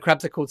spider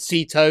crabs. They're called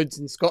sea toads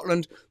in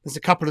Scotland. There's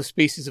a couple of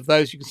species of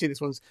those. You can see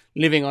this one's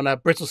living on a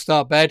brittle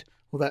star bed,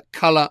 with that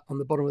colour on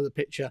the bottom of the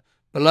picture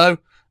below.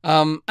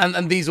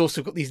 And these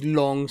also got these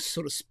long,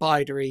 sort of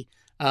spidery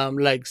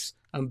legs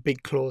and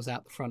big claws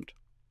out the front.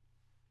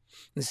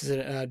 This is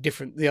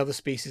the other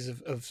species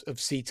of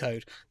sea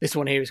toad. This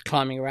one here is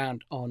climbing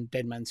around on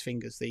dead man's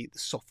fingers, the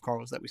soft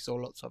corals that we saw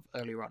lots of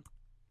earlier on.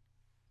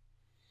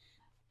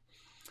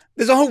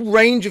 There's a whole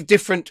range of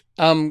different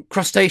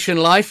crustacean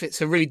life.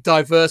 It's a really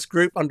diverse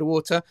group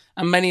underwater,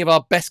 and many of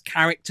our best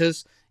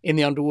characters in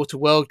the underwater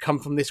world come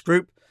from this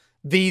group.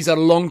 These are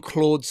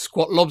long-clawed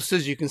squat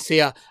lobsters. You can see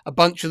a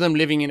bunch of them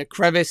living in a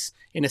crevice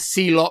in a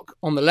sea lock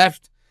on the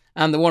left.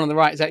 And the one on the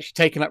right is actually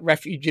taking up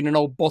refuge in an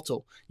old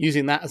bottle,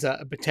 using that as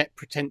a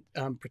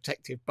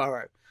protective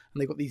burrow.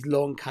 And they've got these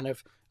long kind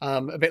of,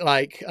 a bit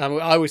like, I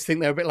always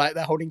think they're a bit like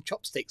they're holding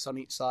chopsticks on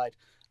each side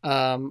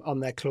on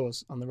their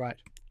claws on the right.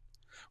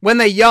 When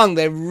they're young,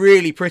 they're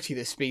really pretty,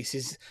 this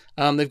species.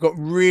 They've got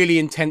really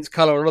intense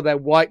colour. A lot of their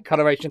white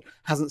coloration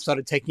hasn't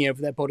started taking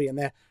over their body, and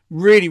they're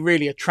really,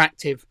 really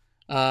attractive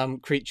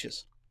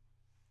creatures.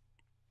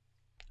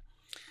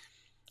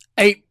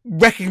 A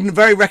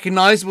very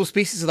recognisable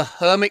species are the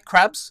hermit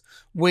crabs.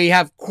 We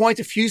have quite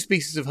a few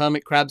species of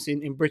hermit crabs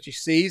in British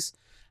seas,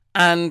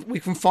 and we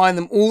can find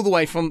them all the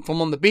way from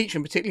on the beach,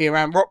 and particularly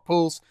around rock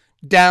pools,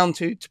 down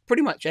to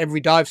pretty much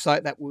every dive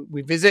site that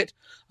we visit,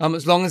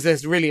 as long as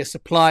there's really a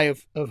supply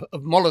of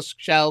mollusk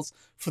shells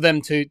for them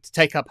to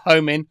take up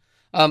home in.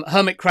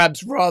 Hermit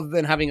crabs, rather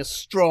than having a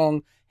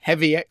strong,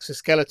 heavy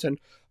exoskeleton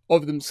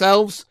of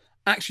themselves,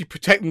 actually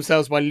protect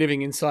themselves by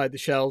living inside the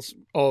shells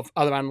of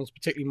other animals,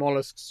 particularly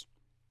mollusks,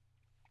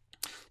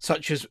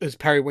 such as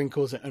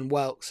periwinkles and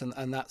whelks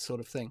and that sort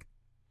of thing.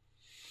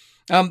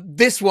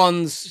 This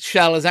one's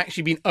shell has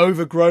actually been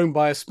overgrown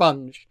by a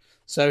sponge.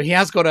 So he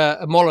has got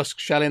a mollusk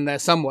shell in there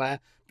somewhere,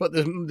 but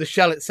the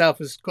shell itself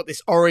has got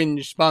this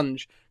orange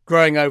sponge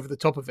growing over the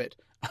top of it,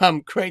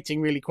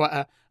 creating really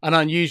quite an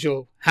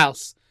unusual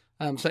house.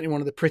 Certainly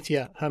one of the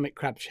prettier hermit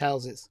crab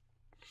shells is.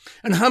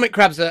 And hermit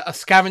crabs are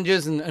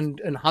scavengers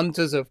and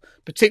hunters of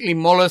particularly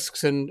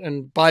mollusks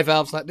and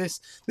bivalves like this.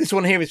 This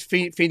one here is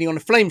feeding on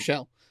a flame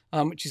shell,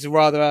 which is a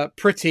rather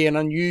pretty and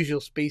unusual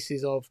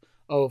species of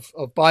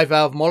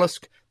bivalve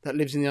mollusk that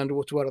lives in the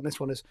underwater world. And this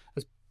one has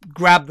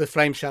grabbed the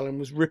flame shell and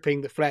was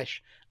ripping the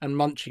flesh and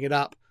munching it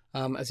up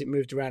as it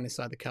moved around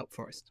inside the kelp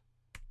forest.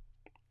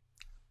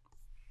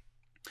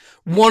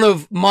 One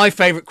of my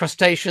favourite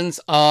crustaceans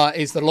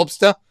is the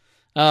lobster.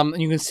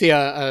 And you can see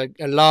a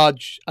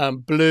large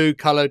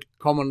blue-coloured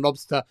common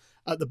lobster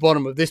at the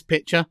bottom of this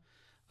picture.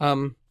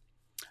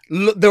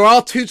 There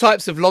are two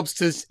types of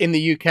lobsters in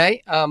the UK.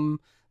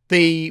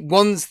 The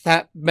ones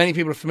that many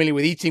people are familiar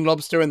with eating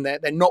lobster, and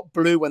they're not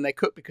blue when they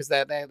cook because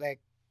their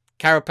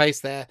carapace,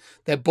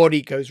 their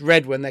body goes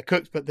red when they're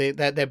cooked, but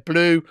they're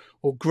blue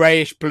or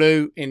greyish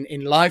blue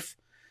in life.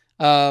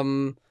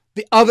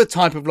 The other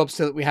type of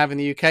lobster that we have in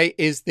the UK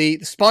is the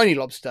spiny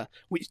lobster,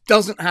 which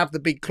doesn't have the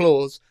big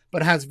claws,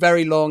 but has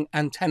very long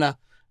antenna,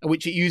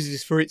 which it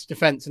uses for its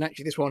defense. And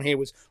actually this one here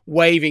was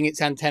waving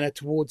its antenna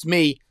towards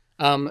me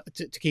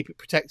to keep it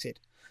protected.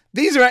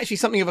 These are actually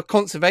something of a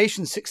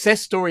conservation success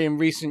story in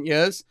recent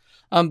years.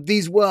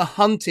 These were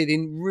hunted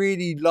in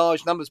really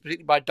large numbers,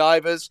 particularly by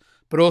divers,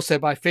 but also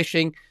by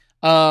fishing.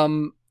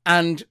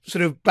 And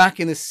sort of back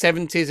in the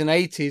 70s and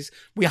 80s,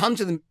 we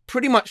hunted them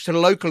pretty much to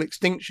local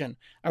extinction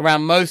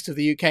around most of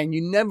the UK, and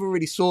you never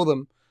really saw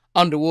them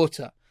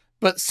underwater.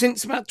 But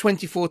since about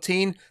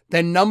 2014,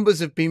 their numbers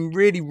have been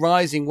really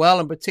rising well,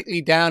 and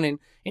particularly down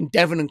in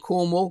Devon and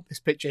Cornwall. This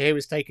picture here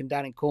was taken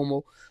down in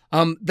Cornwall.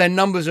 Their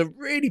numbers are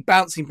really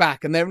bouncing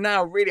back, and they're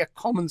now really a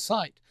common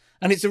sight.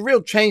 And it's a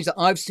real change that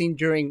I've seen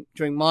during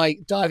my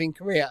diving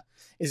career,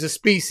 is a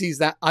species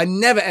that I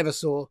never ever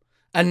saw.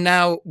 And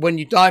now when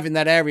you dive in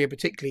that area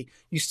particularly,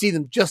 you see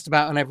them just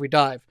about on every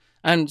dive.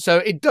 And so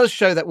it does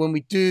show that when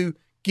we do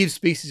give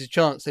species a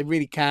chance, they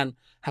really can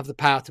have the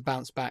power to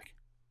bounce back.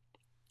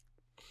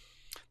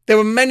 There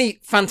are many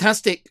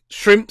fantastic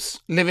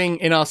shrimps living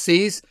in our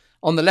seas.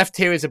 On the left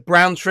here is a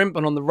brown shrimp,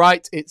 and on the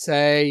right it's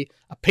a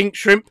pink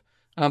shrimp.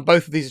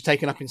 Both of these are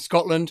taken up in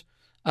Scotland.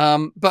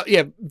 But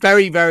yeah,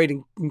 very varied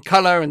in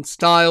colour and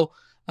style.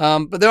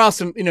 But there are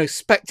some,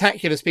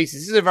 spectacular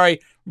species. This is a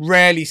very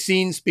rarely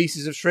seen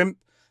species of shrimp.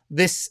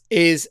 This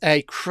is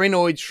a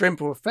crinoid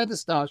shrimp, or a feather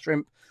star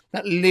shrimp,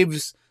 that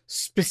lives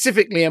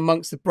specifically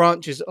amongst the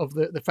branches of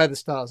the feather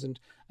stars,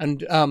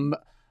 and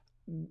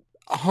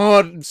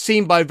hard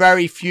seen by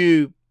very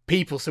few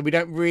people, so we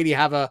don't really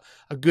have a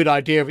good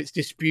idea of its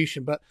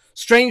distribution. But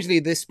strangely,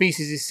 this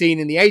species is seen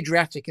in the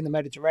Adriatic in the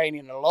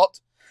Mediterranean a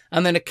lot,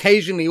 and then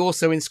occasionally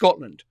also in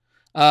Scotland.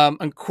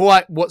 And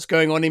quite what's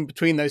going on in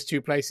between those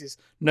two places,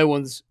 no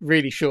one's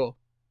really sure.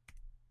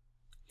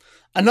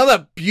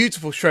 Another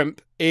beautiful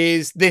shrimp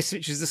is this,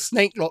 which is the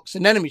snake locks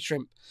anemone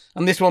shrimp.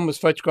 And this one was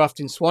photographed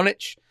in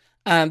Swanage.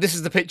 And this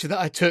is the picture that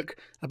I took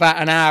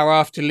about an hour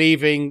after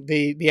leaving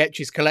the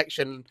Etches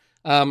collection.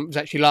 It was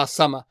actually last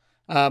summer.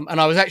 And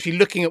I was actually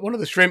looking at one of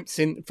the shrimps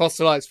in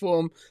fossilized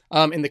form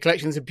in the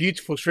collection. It's a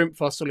beautiful shrimp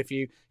fossil if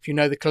you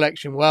know the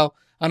collection well.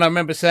 And I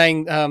remember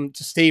saying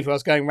to Steve, who I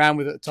was going around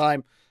with at the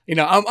time,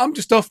 I'm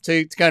just off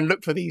to go and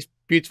look for these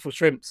beautiful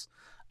shrimps.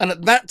 And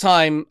at that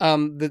time,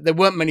 there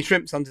weren't many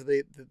shrimps under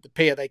the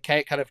pier. They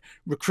kind of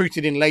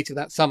recruited in later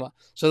that summer.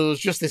 So there was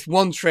just this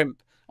one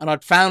shrimp, and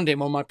I'd found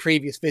him on my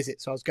previous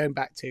visit. So I was going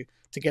back to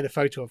get a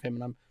photo of him,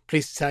 and I'm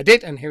pleased to say I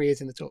did. And here he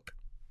is in the talk.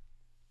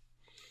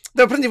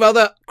 There are plenty of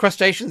other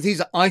crustaceans.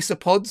 These are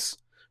isopods,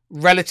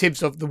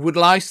 relatives of the wood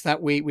lice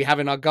that we have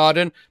in our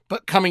garden,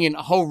 but coming in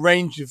a whole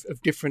range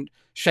of different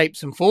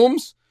shapes and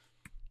forms.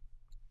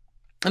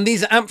 And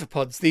these are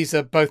amphipods. These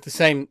are both the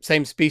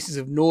same species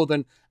of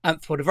northern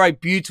amphipod, a very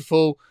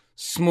beautiful,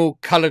 small,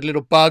 coloured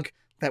little bug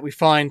that we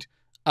find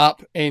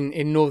up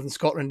in northern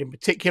Scotland in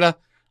particular.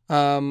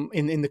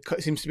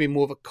 It seems to be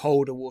more of a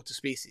colder water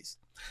species.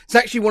 It's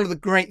actually one of the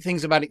great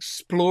things about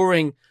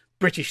exploring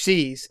British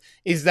seas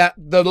is that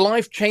the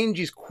life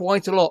changes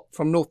quite a lot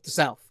from north to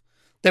south.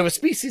 There are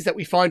species that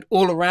we find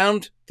all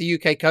around the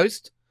UK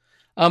coast,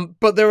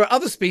 but there are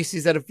other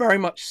species that are very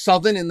much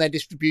southern in their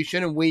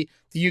distribution, and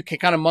the UK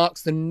kind of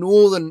marks the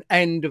northern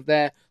end of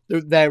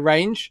their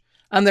range.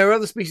 And there are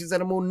other species that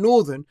are more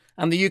northern,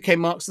 and the UK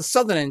marks the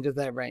southern end of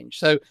their range.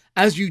 So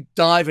as you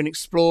dive and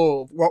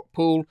explore rock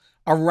pool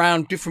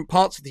around different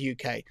parts of the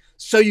UK,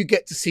 so you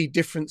get to see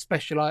different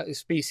specialized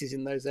species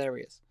in those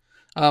areas.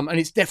 And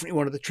it's definitely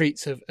one of the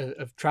treats of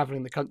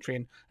traveling the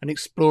country and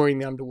exploring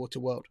the underwater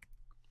world.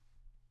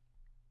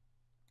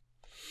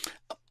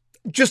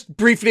 Just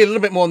briefly, a little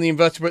bit more on the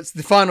invertebrates.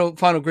 The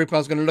final group I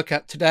was going to look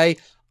at today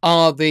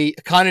are the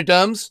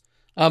echinoderms,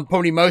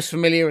 probably most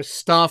familiar as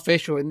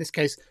starfish, or in this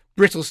case,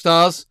 brittle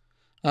stars,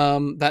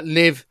 that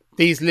live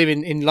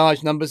in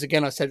large numbers.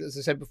 Again, as I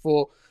said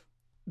before,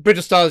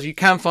 brittle stars, you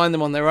can find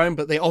them on their own,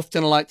 but they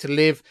often like to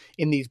live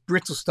in these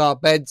brittle star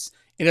beds.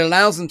 It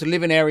allows them to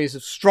live in areas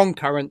of strong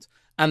current,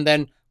 and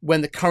then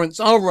when the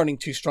currents are running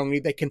too strongly,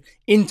 they can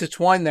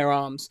intertwine their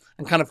arms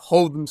and kind of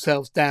hold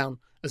themselves down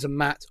as a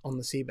mat on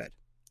the seabed.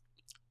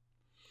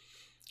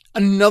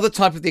 Another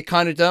type of the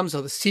echinoderms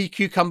are the sea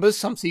cucumbers.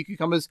 Some sea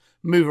cucumbers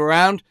move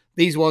around.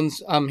 These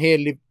ones here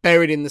live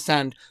buried in the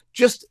sand,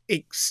 just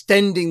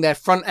extending their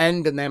front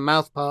end and their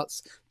mouth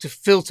parts to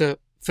filter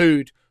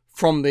food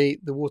from the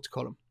water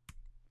column.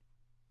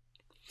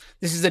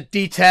 This is a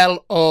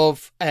detail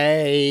of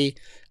a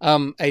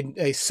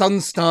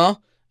sun star,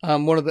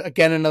 another one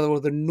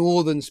of the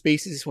northern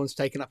species. This one's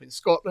taken up in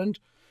Scotland.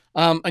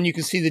 And you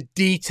can see the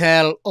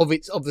detail of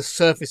the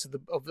surface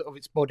of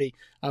its body,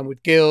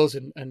 with gills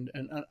and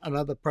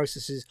other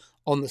processes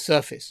on the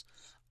surface.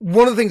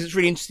 One of the things that's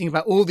really interesting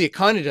about all the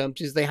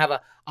echinoderms is they have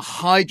a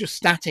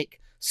hydrostatic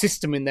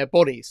system in their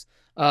bodies.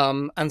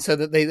 and so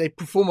that they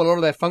perform a lot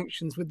of their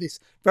functions with this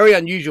very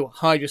unusual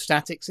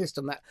hydrostatic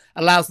system that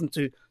allows them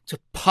to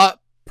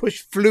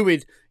push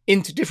fluid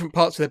into different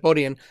parts of their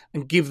body and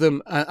give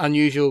them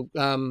unusual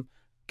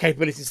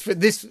capabilities.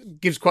 This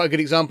gives quite a good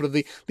example of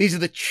these are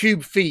the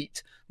tube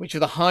feet, which are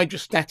the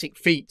hydrostatic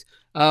feet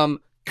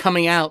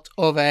coming out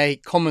of a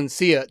common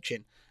sea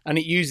urchin, and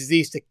it uses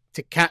these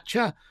to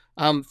capture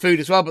food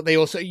as well, but they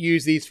also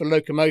use these for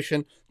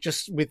locomotion,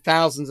 just with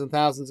thousands and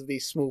thousands of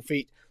these small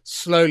feet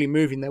slowly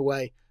moving their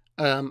way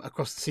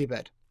across the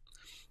seabed.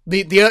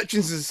 The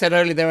urchins, as I said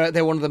earlier,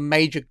 they're one of the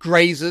major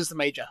grazers, the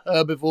major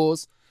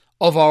herbivores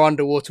of our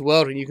underwater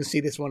world, and you can see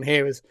this one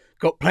here has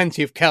got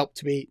plenty of kelp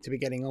to be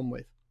getting on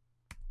with.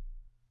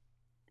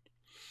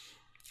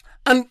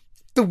 And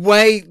the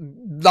way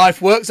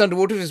life works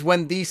underwater is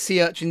when these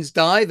sea urchins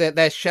die,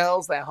 their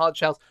shells, their hard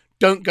shells,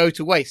 don't go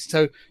to waste.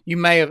 So you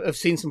may have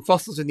seen some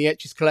fossils in the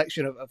Etches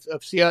collection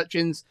of sea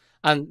urchins,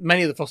 and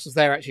many of the fossils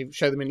there actually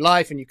show them in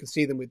life, and you can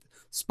see them with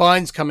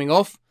spines coming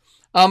off.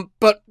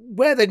 But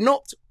where they're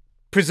not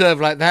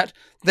preserved like that,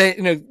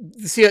 the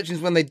sea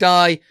urchins, when they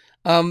die,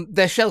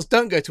 their shells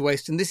don't go to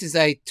waste. And this is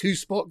a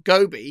 2-spot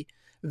goby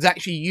that's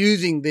actually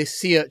using this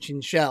sea urchin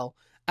shell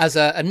as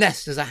a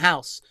nest, as a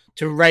house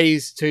to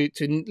raise, to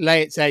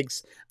lay its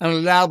eggs and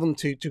allow them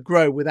to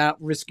grow without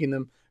risking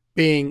them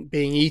being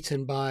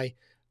eaten by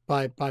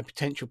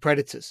potential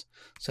predators.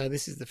 So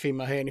this is the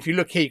female here, and if you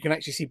look here, you can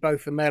actually see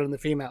both the male and the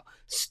female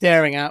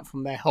staring out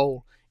from their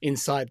hole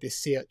inside this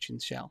sea urchin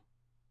shell.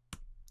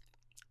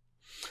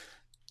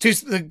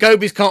 The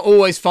gobies can't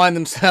always find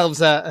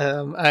themselves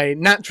a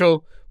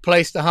natural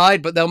place to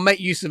hide, but they'll make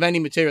use of any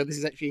material. This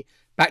is actually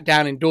back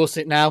down in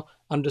Dorset now,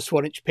 under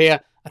Swanage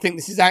Pier. I think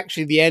this is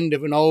actually the end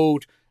of an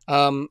old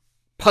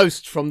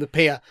post from the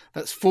pier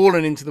that's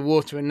fallen into the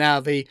water, and now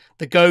the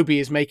goby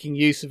is making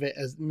use of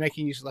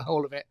the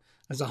whole of it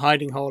as a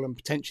hiding hole, and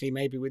potentially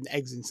maybe with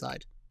eggs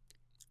inside.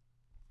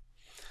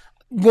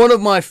 One of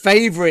my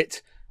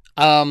favourite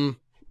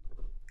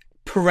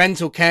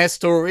parental care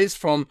stories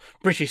from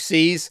British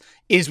seas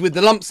is with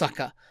the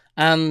lumpsucker.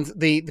 And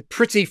the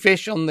pretty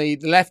fish on the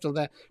left, or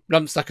the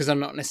lumpsuckers are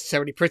not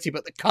necessarily pretty,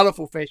 but the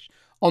colourful fish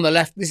on the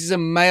left, this is a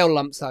male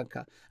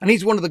lumpsucker. And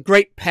he's one of the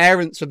great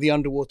parents of the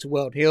underwater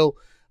world.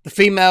 The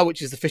female,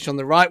 which is the fish on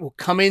the right, will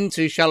come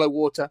into shallow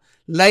water,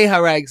 lay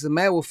her eggs, the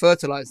male will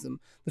fertilise them.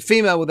 The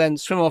female will then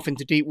swim off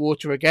into deep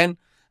water again,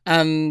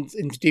 and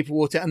into deeper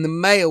water, and the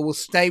male will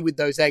stay with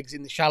those eggs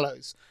in the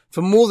shallows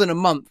for more than a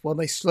month while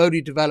they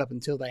slowly develop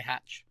until they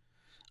hatch.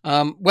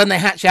 When they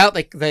hatch out,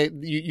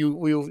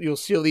 you'll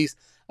see all these,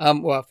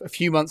 a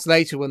few months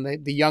later when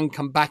the young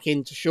come back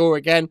into shore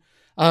again,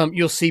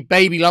 you'll see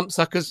baby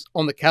lumpsuckers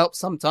on the kelp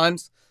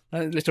sometimes,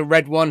 a little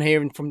red one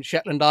here from the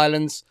Shetland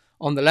Islands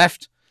on the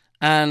left,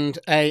 and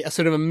a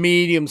sort of a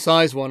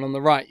medium-sized one on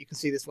the right. You can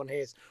see this one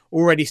here is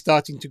already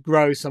starting to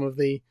grow some of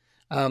the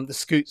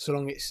scoots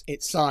along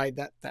its side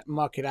that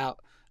mark it out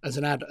as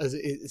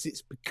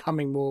it's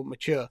becoming more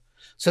mature.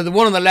 So the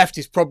one on the left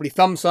is probably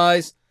thumb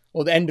size,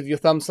 or the end of your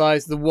thumb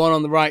size. The one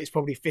on the right is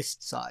probably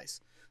fist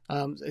size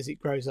as it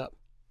grows up.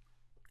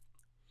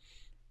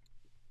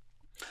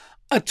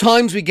 At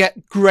times we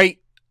get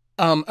great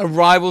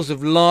arrivals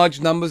of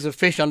large numbers of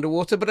fish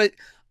underwater, but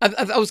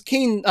I was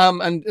keen,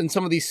 and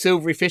some of these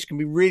silvery fish can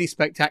be really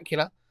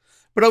spectacular,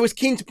 but I was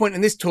keen to point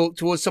in this talk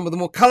towards some of the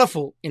more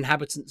colourful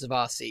inhabitants of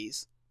our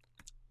seas.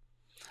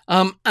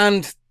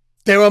 And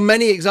there are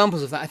many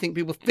examples of that. I think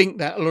people think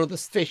that a lot of the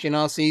fish in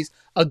our seas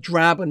are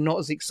drab and not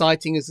as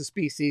exciting as the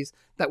species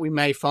that we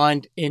may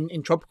find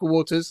in tropical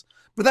waters,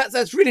 but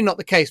that's really not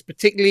the case,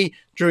 particularly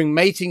during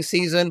mating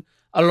season.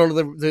 A lot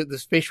of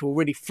the fish will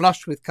really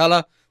flush with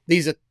colour.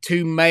 These are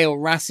 2 male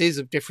wrasses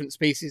of different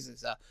species.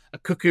 There's a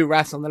cuckoo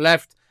wrasse on the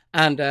left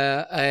and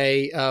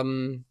a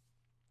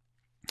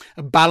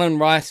ballan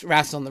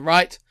wrasse on the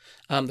right.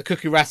 The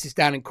cuckoo wrasse is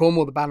down in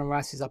Cornwall. The ballan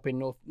wrasse is up in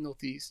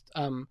northeast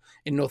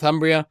in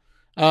Northumbria.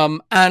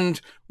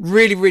 And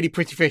really, really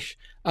pretty fish.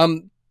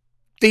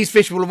 These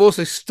fish will have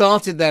also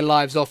started their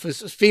lives off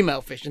as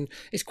female fish, and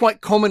it's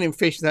quite common in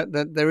fish that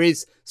there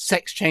is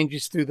sex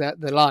changes through their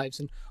lives,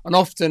 and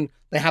often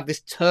they have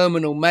this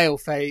terminal male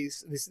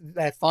phase.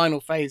 Their final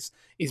phase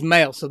is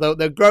male, so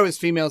they'll grow as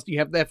females.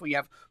 Therefore you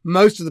have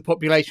most of the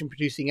population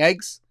producing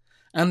eggs,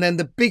 and then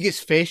the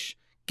biggest fish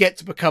get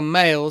to become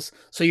males,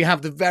 so you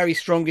have the very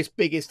strongest,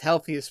 biggest,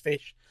 healthiest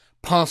fish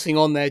passing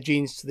on their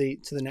genes to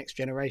the next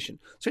generation.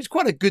 So it's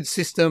quite a good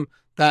system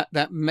that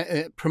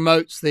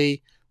promotes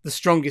the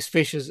strongest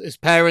fish as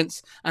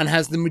parents, and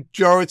has the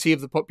majority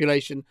of the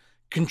population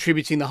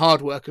contributing the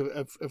hard work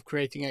of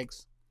creating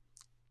eggs.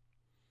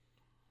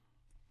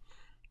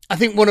 I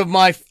think one of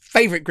my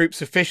favourite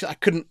groups of fish that I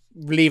couldn't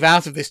leave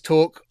out of this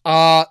talk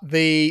are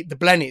the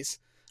blennies.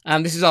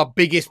 And this is our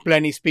biggest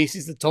blenny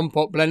species, the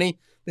tompot blenny.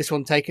 This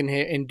one taken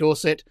here in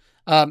Dorset,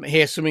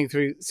 here swimming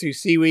through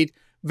seaweed.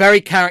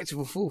 Very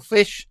characterful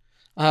fish,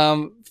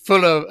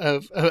 full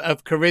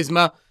of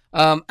charisma,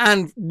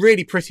 and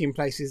really pretty in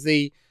places.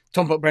 The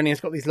tompot blenny has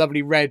got this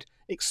lovely red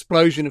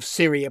explosion of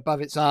cirri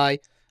above its eye.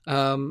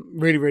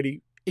 Really,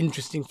 really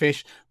interesting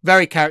fish,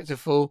 very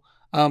characterful.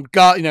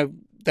 Guard,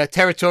 they're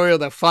territorial.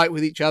 They'll fight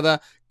with each other,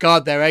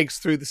 guard their eggs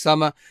through the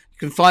summer. You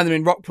can find them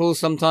in rock pools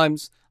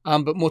sometimes,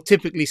 but more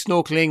typically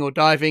snorkeling or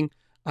diving.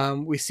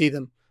 We see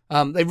them.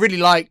 They really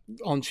like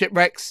on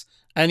shipwrecks,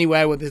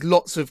 anywhere where there's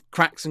lots of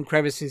cracks and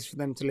crevices for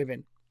them to live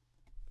in.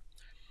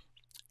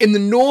 In the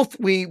north,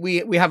 we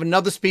have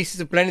another species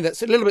of blenny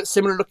that's a little bit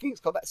similar looking. It's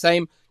got that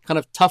same kind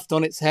of tuft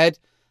on its head,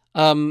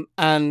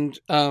 and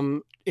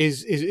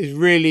is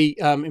really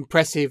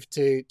impressive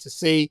to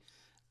see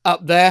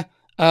up there.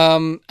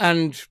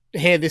 And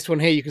here, this one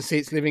here, you can see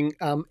it's living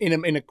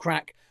in a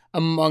crack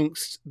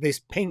amongst this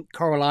pink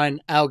coralline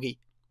algae.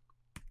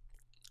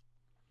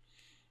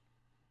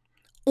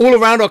 All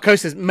around our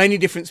coast, there's many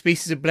different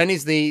species of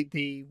blennies.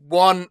 The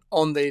one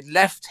on the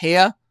left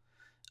here,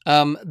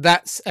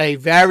 that's a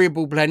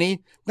variable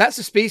blenny. That's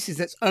a species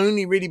that's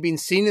only really been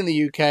seen in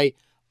the UK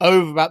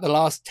over about the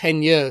last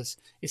 10 years.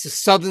 It's a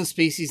southern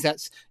species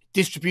that's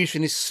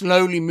distribution is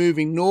slowly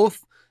moving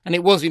north, and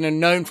it was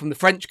known from the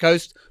French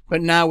coast,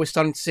 but now we're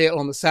starting to see it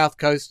on the south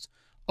coast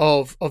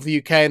of the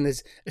UK, and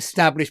there's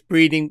established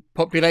breeding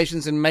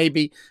populations, and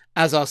maybe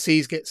as our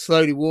seas get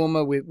slowly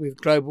warmer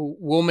with global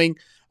warming,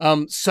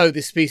 so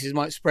this species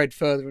might spread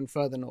further and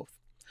further north.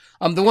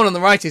 The one on the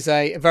right is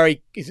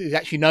is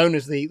actually known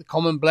as the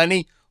common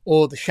blenny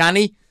or the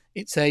shanny.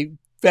 It's a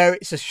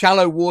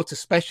shallow water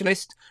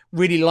specialist,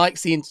 really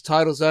likes the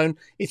intertidal zone.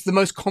 It's the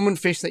most common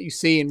fish that you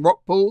see in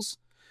rock pools,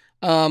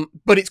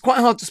 but it's quite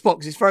hard to spot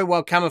because it's very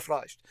well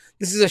camouflaged.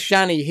 This is a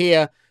shanny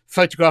here,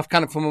 photographed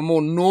kind of from a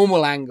more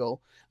normal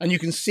angle, and you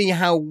can see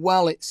how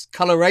well its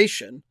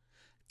coloration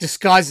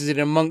disguises it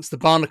amongst the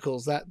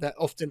barnacles that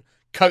often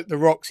coat the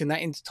rocks in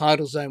that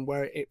intertidal zone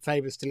where it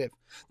favours to live.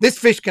 This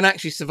fish can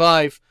actually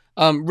survive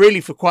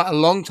really for quite a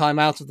long time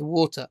out of the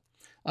water,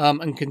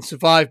 and can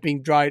survive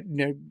being dried,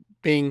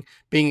 being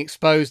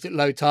exposed at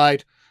low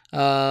tide,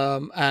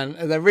 and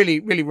they're really,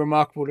 really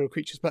remarkable little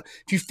creatures. But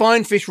if you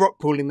find fish rock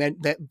pooling,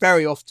 they're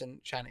very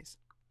often shannies.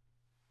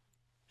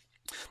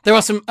 There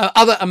are some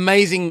other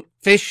amazing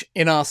fish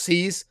in our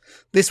seas.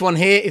 This one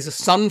here is a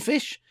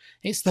sunfish.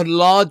 It's the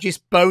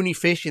largest bony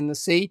fish in the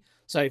sea.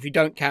 So if you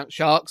don't count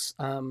sharks,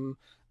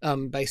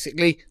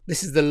 basically,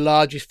 this is the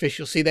largest fish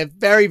you'll see. They're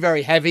very,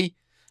 very heavy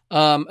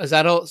as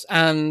adults,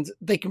 and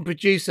they can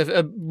produce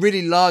a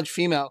really large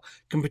female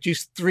can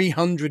produce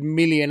 300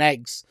 million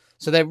eggs.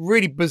 So they're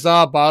really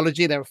bizarre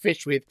biology. They're a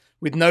fish with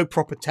no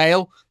proper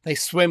tail. They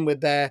swim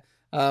with their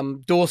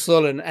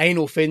dorsal and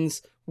anal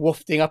fins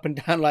wafting up and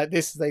down like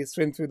this as they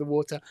swim through the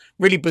water.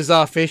 Really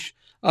bizarre fish.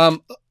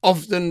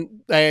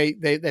 Often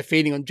they're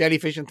feeding on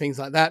jellyfish and things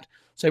like that.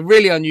 So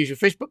really unusual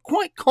fish, but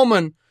quite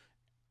common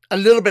a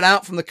little bit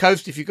out from the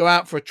coast. If you go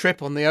out for a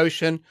trip on the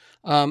ocean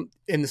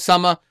in the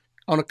summer,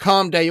 on a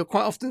calm day, you'll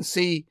quite often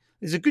see,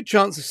 there's a good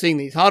chance of seeing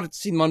these. Harder to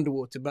see them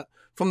underwater, but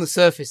from the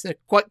surface, they're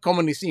quite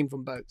commonly seen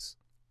from boats.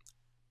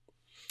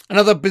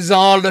 Another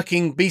bizarre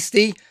looking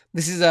beastie.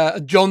 This is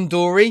a John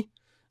Dory,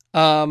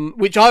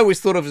 which I always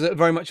thought of as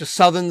very much a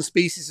southern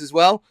species as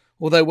well.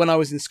 Although when I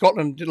was in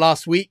Scotland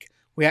last week,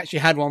 we actually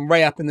had one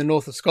way up in the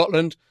north of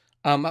Scotland.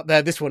 Up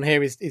there, this one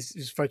here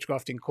is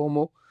photographed in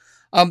Cornwall.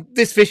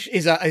 This fish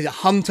is a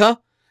hunter,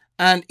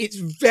 and it's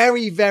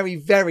very, very,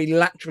 very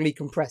laterally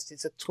compressed.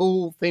 It's a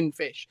tall, thin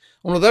fish.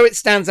 And although it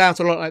stands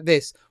out a lot like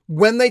this,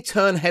 when they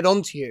turn head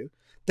onto you,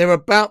 they're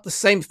about the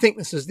same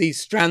thickness as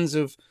these strands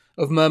of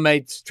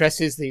mermaid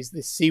tresses,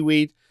 this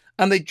seaweed,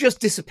 and they just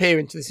disappear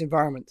into this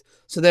environment.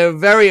 So they're a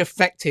very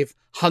effective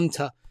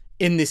hunter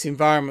in this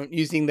environment,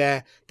 using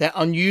their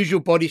unusual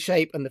body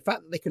shape and the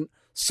fact that they can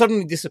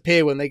suddenly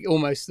disappear when they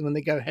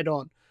go head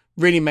on,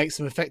 really makes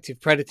them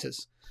effective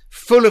predators.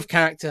 Full of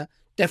character,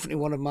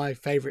 definitely one of my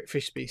favourite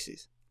fish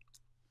species.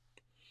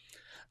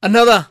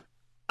 Another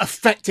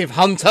effective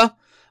hunter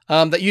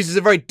that uses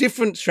a very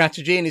different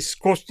strategy and is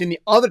crossed in the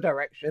other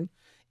direction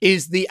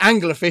is the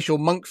anglerfish or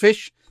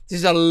monkfish. This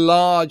is a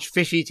large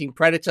fish-eating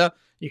predator.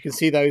 You can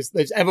see those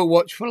ever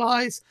watchful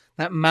eyes,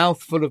 that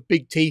mouth full of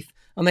big teeth,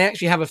 and they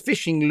actually have a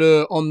fishing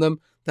lure on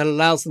them that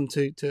allows them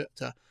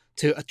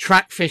to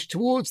attract fish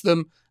towards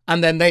them,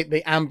 and then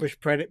they ambush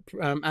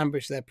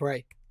their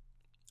prey.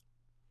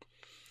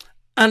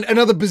 And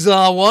another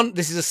bizarre one,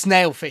 this is a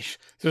snailfish.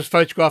 This was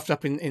photographed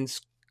up in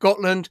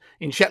Scotland,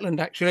 in Shetland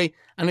actually,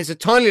 and it's a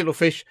tiny little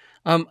fish,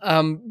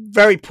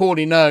 very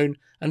poorly known,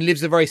 and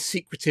lives a very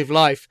secretive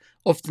life,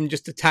 often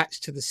just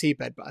attached to the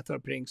seabed, but I thought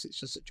I'd put it in because it's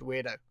just such a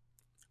weirdo.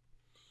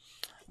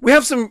 We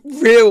have some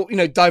real,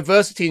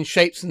 diversity in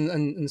shapes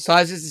and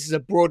sizes. This is a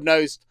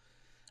broad-nosed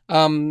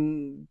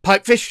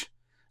pipefish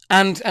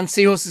and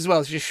seahorse as well.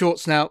 It's just short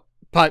snout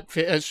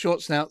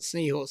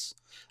seahorse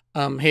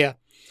here.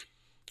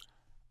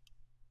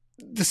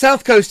 The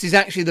south coast is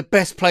actually the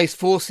best place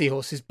for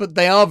seahorses, but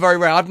they are very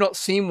rare. I've not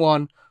seen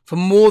one for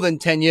more than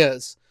 10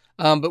 years.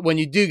 But when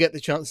you do get the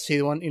chance to see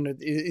the one, it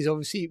is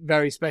obviously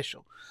very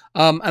special.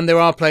 And there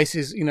are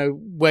places,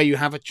 where you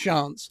have a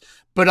chance.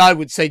 But I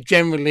would say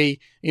generally,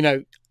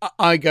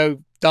 I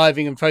go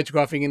diving and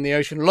photographing in the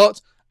ocean a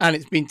lot, and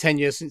it's been 10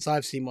 years since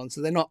I've seen one.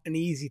 So they're not an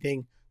easy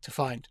thing to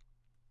find.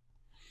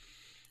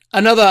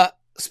 Another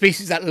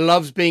species that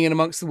loves being in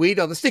amongst the weed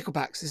are the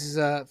sticklebacks. This is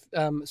a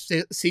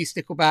sea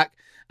stickleback,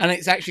 and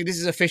this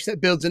is a fish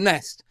that builds a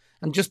nest.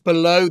 And just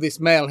below this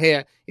male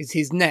here is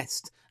his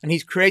nest. And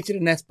he's created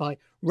a nest by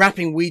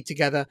wrapping weed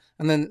together,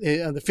 and then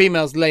the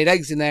females laid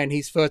eggs in there, and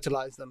he's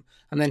fertilized them,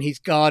 and then he's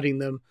guarding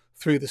them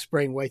through the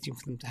spring, waiting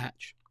for them to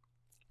hatch.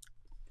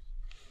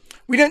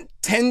 We don't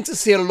tend to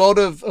see a lot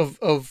of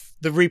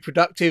the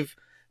reproductive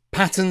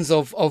patterns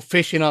of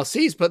fish in our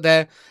seas, but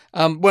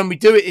when we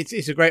do it,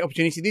 it's a great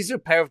opportunity. These are a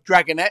pair of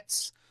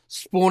dragonets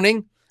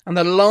spawning, and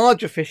the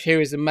larger fish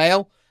here is the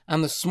male,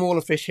 and the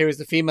smaller fish here is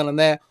the female, and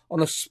they're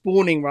on a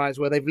spawning rise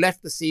where they've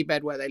left the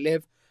seabed where they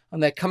live,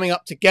 and they're coming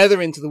up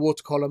together into the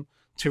water column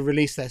to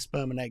release their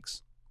sperm and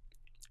eggs.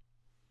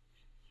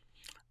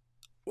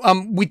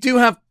 We do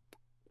have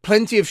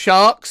plenty of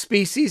shark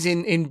species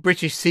in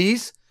British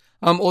seas,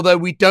 although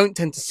we don't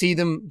tend to see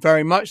them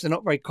very much. They're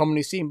not very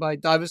commonly seen by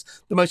divers.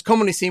 The most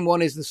commonly seen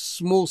one is the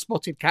small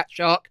spotted cat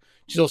shark,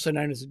 which is also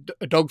known as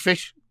a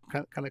dogfish,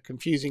 kind of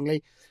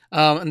confusingly.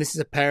 And this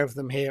is a pair of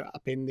them here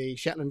up in the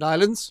Shetland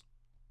Islands.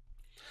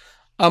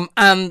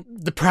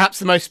 And perhaps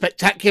the most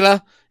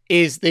spectacular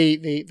is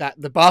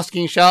the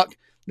basking shark.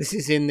 This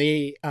is in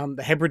the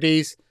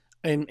Hebrides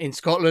in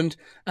Scotland,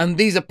 and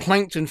these are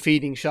plankton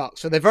feeding sharks.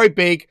 So they're very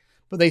big,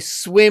 but they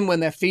swim when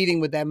they're feeding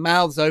with their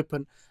mouths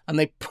open, and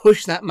they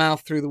push that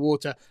mouth through the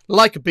water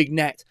like a big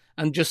net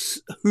and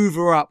just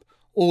hoover up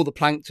all the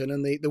plankton,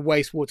 and the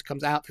wastewater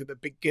comes out through the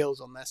big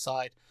gills on their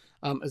side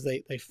as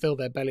they fill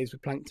their bellies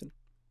with plankton.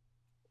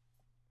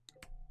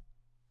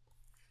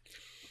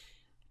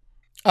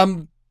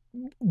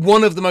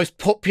 One of the most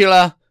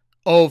popular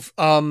of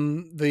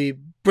the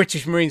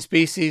British marine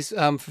species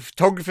for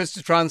photographers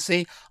to try and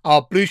see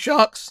are blue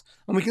sharks,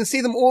 and we can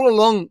see them all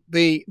along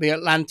the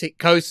Atlantic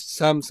coasts.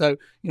 So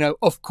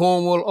off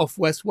Cornwall, off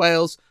West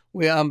Wales,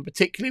 we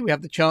particularly we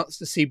have the chance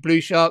to see blue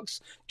sharks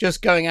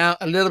just going out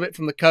a little bit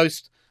from the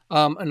coast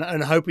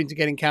and hoping to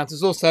get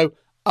encounters. Also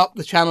up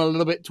the channel a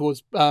little bit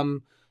towards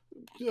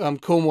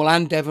Cornwall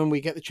and Devon,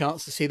 we get the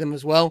chance to see them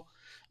as well.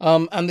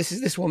 And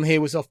this one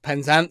here was off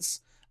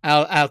Penzance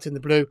out in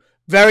the blue.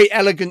 Very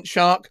elegant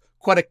shark,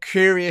 quite a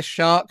curious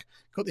shark.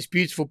 Got this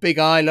beautiful big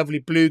eye, lovely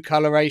blue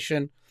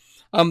coloration.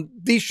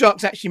 These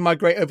sharks actually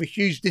migrate over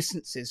huge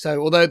distances.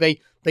 So although they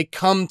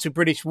come to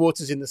British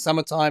waters in the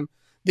summertime,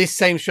 this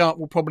same shark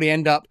will probably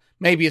end up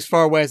maybe as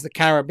far away as the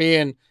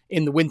Caribbean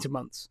in the winter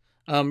months,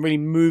 really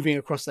moving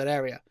across that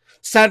area.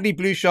 Sadly,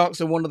 blue sharks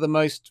are one of the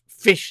most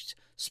fished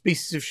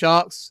species of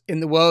sharks in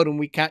the world, and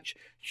we catch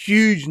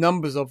huge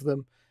numbers of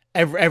them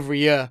every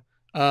year.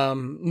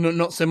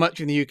 Not so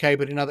much in the UK,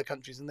 but in other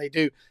countries, and they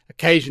do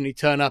occasionally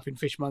turn up in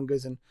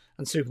fishmongers and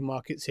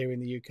supermarkets here in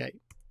the UK.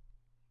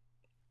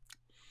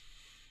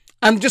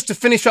 And just to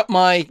finish up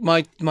my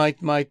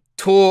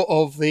tour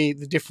of the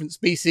different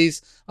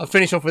species, I'll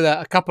finish off with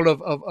a couple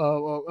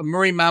of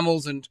marine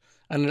mammals and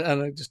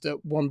just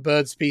one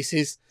bird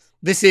species.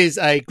 This is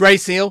a grey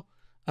seal.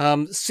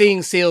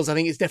 Seeing seals, I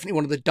think, is definitely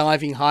one of the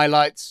diving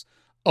highlights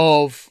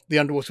of the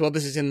underwater world.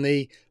 This is in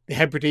the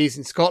Hebrides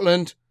in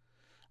Scotland.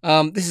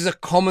 This is a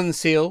common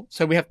seal.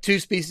 So we have two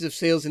species of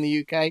seals in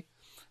the UK.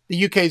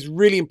 The UK is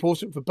really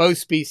important for both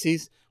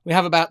species. We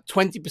have about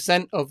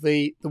 20% of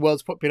the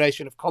world's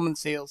population of common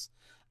seals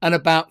and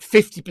about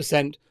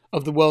 50%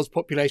 of the world's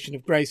population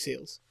of grey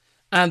seals.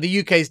 And the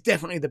UK is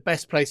definitely the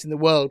best place in the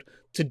world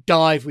to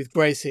dive with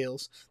grey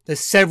seals. There's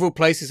several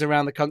places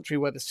around the country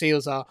where the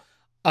seals are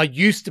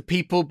used to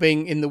people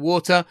being in the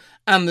water,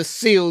 and the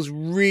seals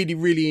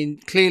really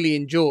clearly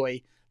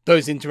enjoy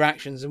those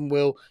interactions, and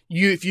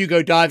if you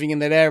go diving in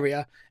that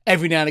area,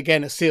 every now and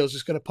again a seal's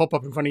just going to pop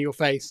up in front of your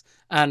face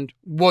and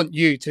want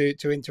you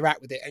to interact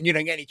with it, and you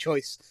don't get any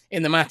choice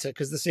in the matter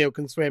because the seal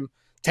can swim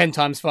 10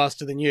 times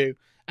faster than you,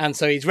 and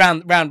so he's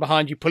round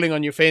behind you pulling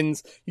on your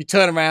fins. You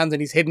turn around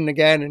and he's hidden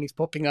again and he's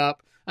popping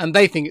up, and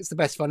they think it's the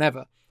best fun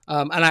ever.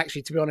 And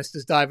actually, to be honest,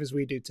 as divers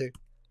we do too.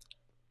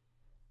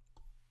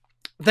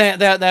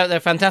 They're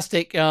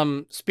fantastic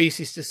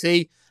species to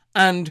see,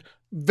 and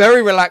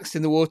very relaxed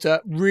in the water,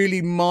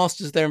 really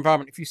masters their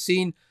environment. If you've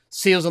seen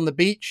seals on the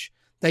beach,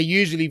 they're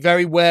usually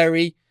very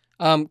wary,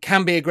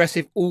 can be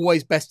aggressive,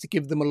 always best to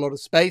give them a lot of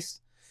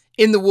space.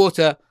 In the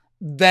water,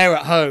 they're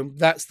at home.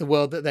 That's the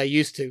world that they're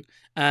used to.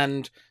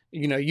 And,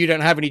 you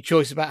don't have any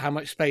choice about how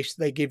much space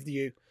they give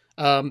you.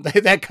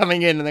 They're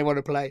coming in and they want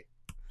to play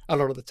a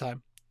lot of the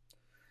time.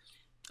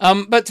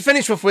 But to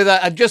finish off with,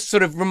 I just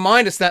sort of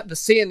remind us that the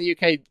sea in the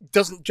UK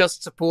doesn't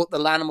just support the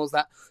animals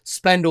that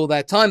spend all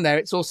their time there.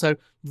 It's also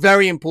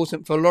very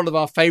important for a lot of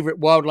our favourite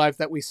wildlife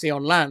that we see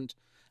on land.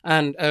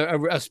 And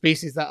a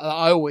species that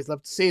I always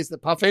love to see is the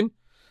puffin.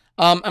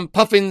 And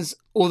puffins,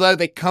 although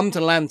they come to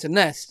land to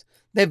nest,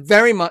 they're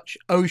very much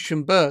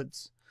ocean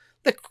birds.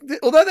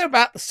 Although they're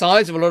about the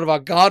size of a lot of our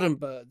garden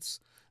birds,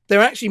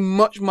 they're actually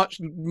much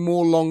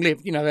more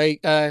long-lived.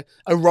 A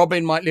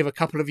robin might live a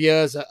couple of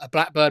years, a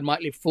blackbird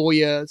might live 4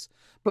 years,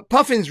 but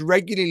puffins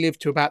regularly live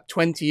to about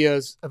 20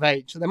 years of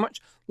age. So they're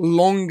much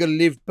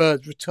longer-lived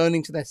birds,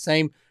 returning to their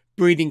same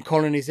breeding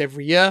colonies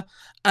every year.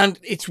 And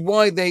it's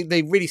why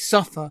they really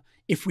suffer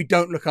if we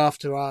don't look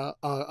after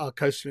our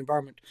coastal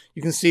environment.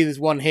 You can see there's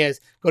one here,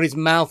 he's got his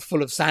mouth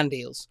full of sand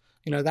eels.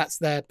 You know, that's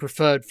their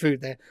preferred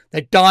food.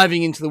 They're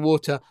diving into the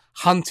water,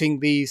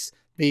 hunting these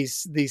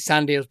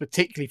sand eels,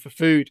 particularly for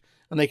food,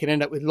 and they can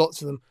end up with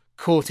lots of them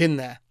caught in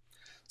there.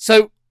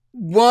 So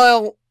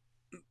while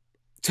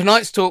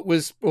today's talk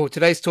was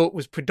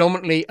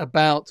predominantly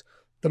about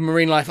the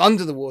marine life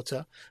under the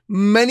water,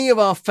 many of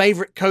our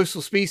favorite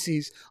coastal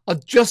species are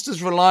just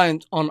as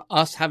reliant on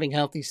us having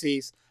healthy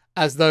seas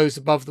as those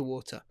above the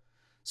water.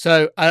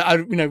 So I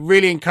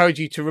really encourage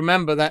you to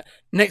remember that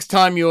next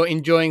time you're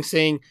enjoying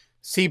seeing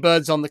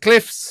seabirds on the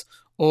cliffs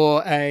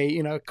or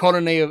a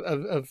colony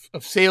of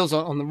seals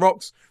on the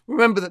rocks,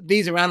 remember that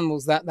these are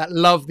animals that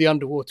love the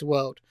underwater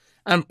world.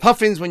 And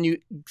puffins, when you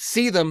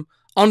see them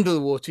under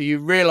the water, you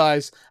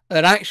realize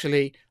that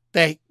actually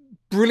they're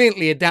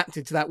brilliantly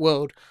adapted to that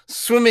world,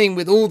 swimming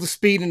with all the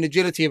speed and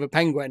agility of a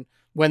penguin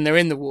when they're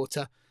in the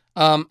water,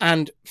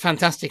 and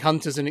fantastic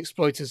hunters and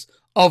exploiters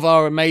of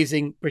our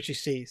amazing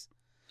British seas.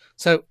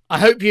 So I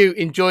hope you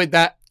enjoyed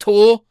that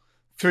tour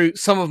through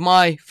some of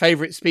my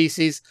favourite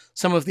species,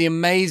 some of the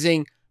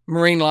amazing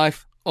marine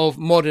life of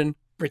modern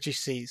British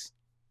seas.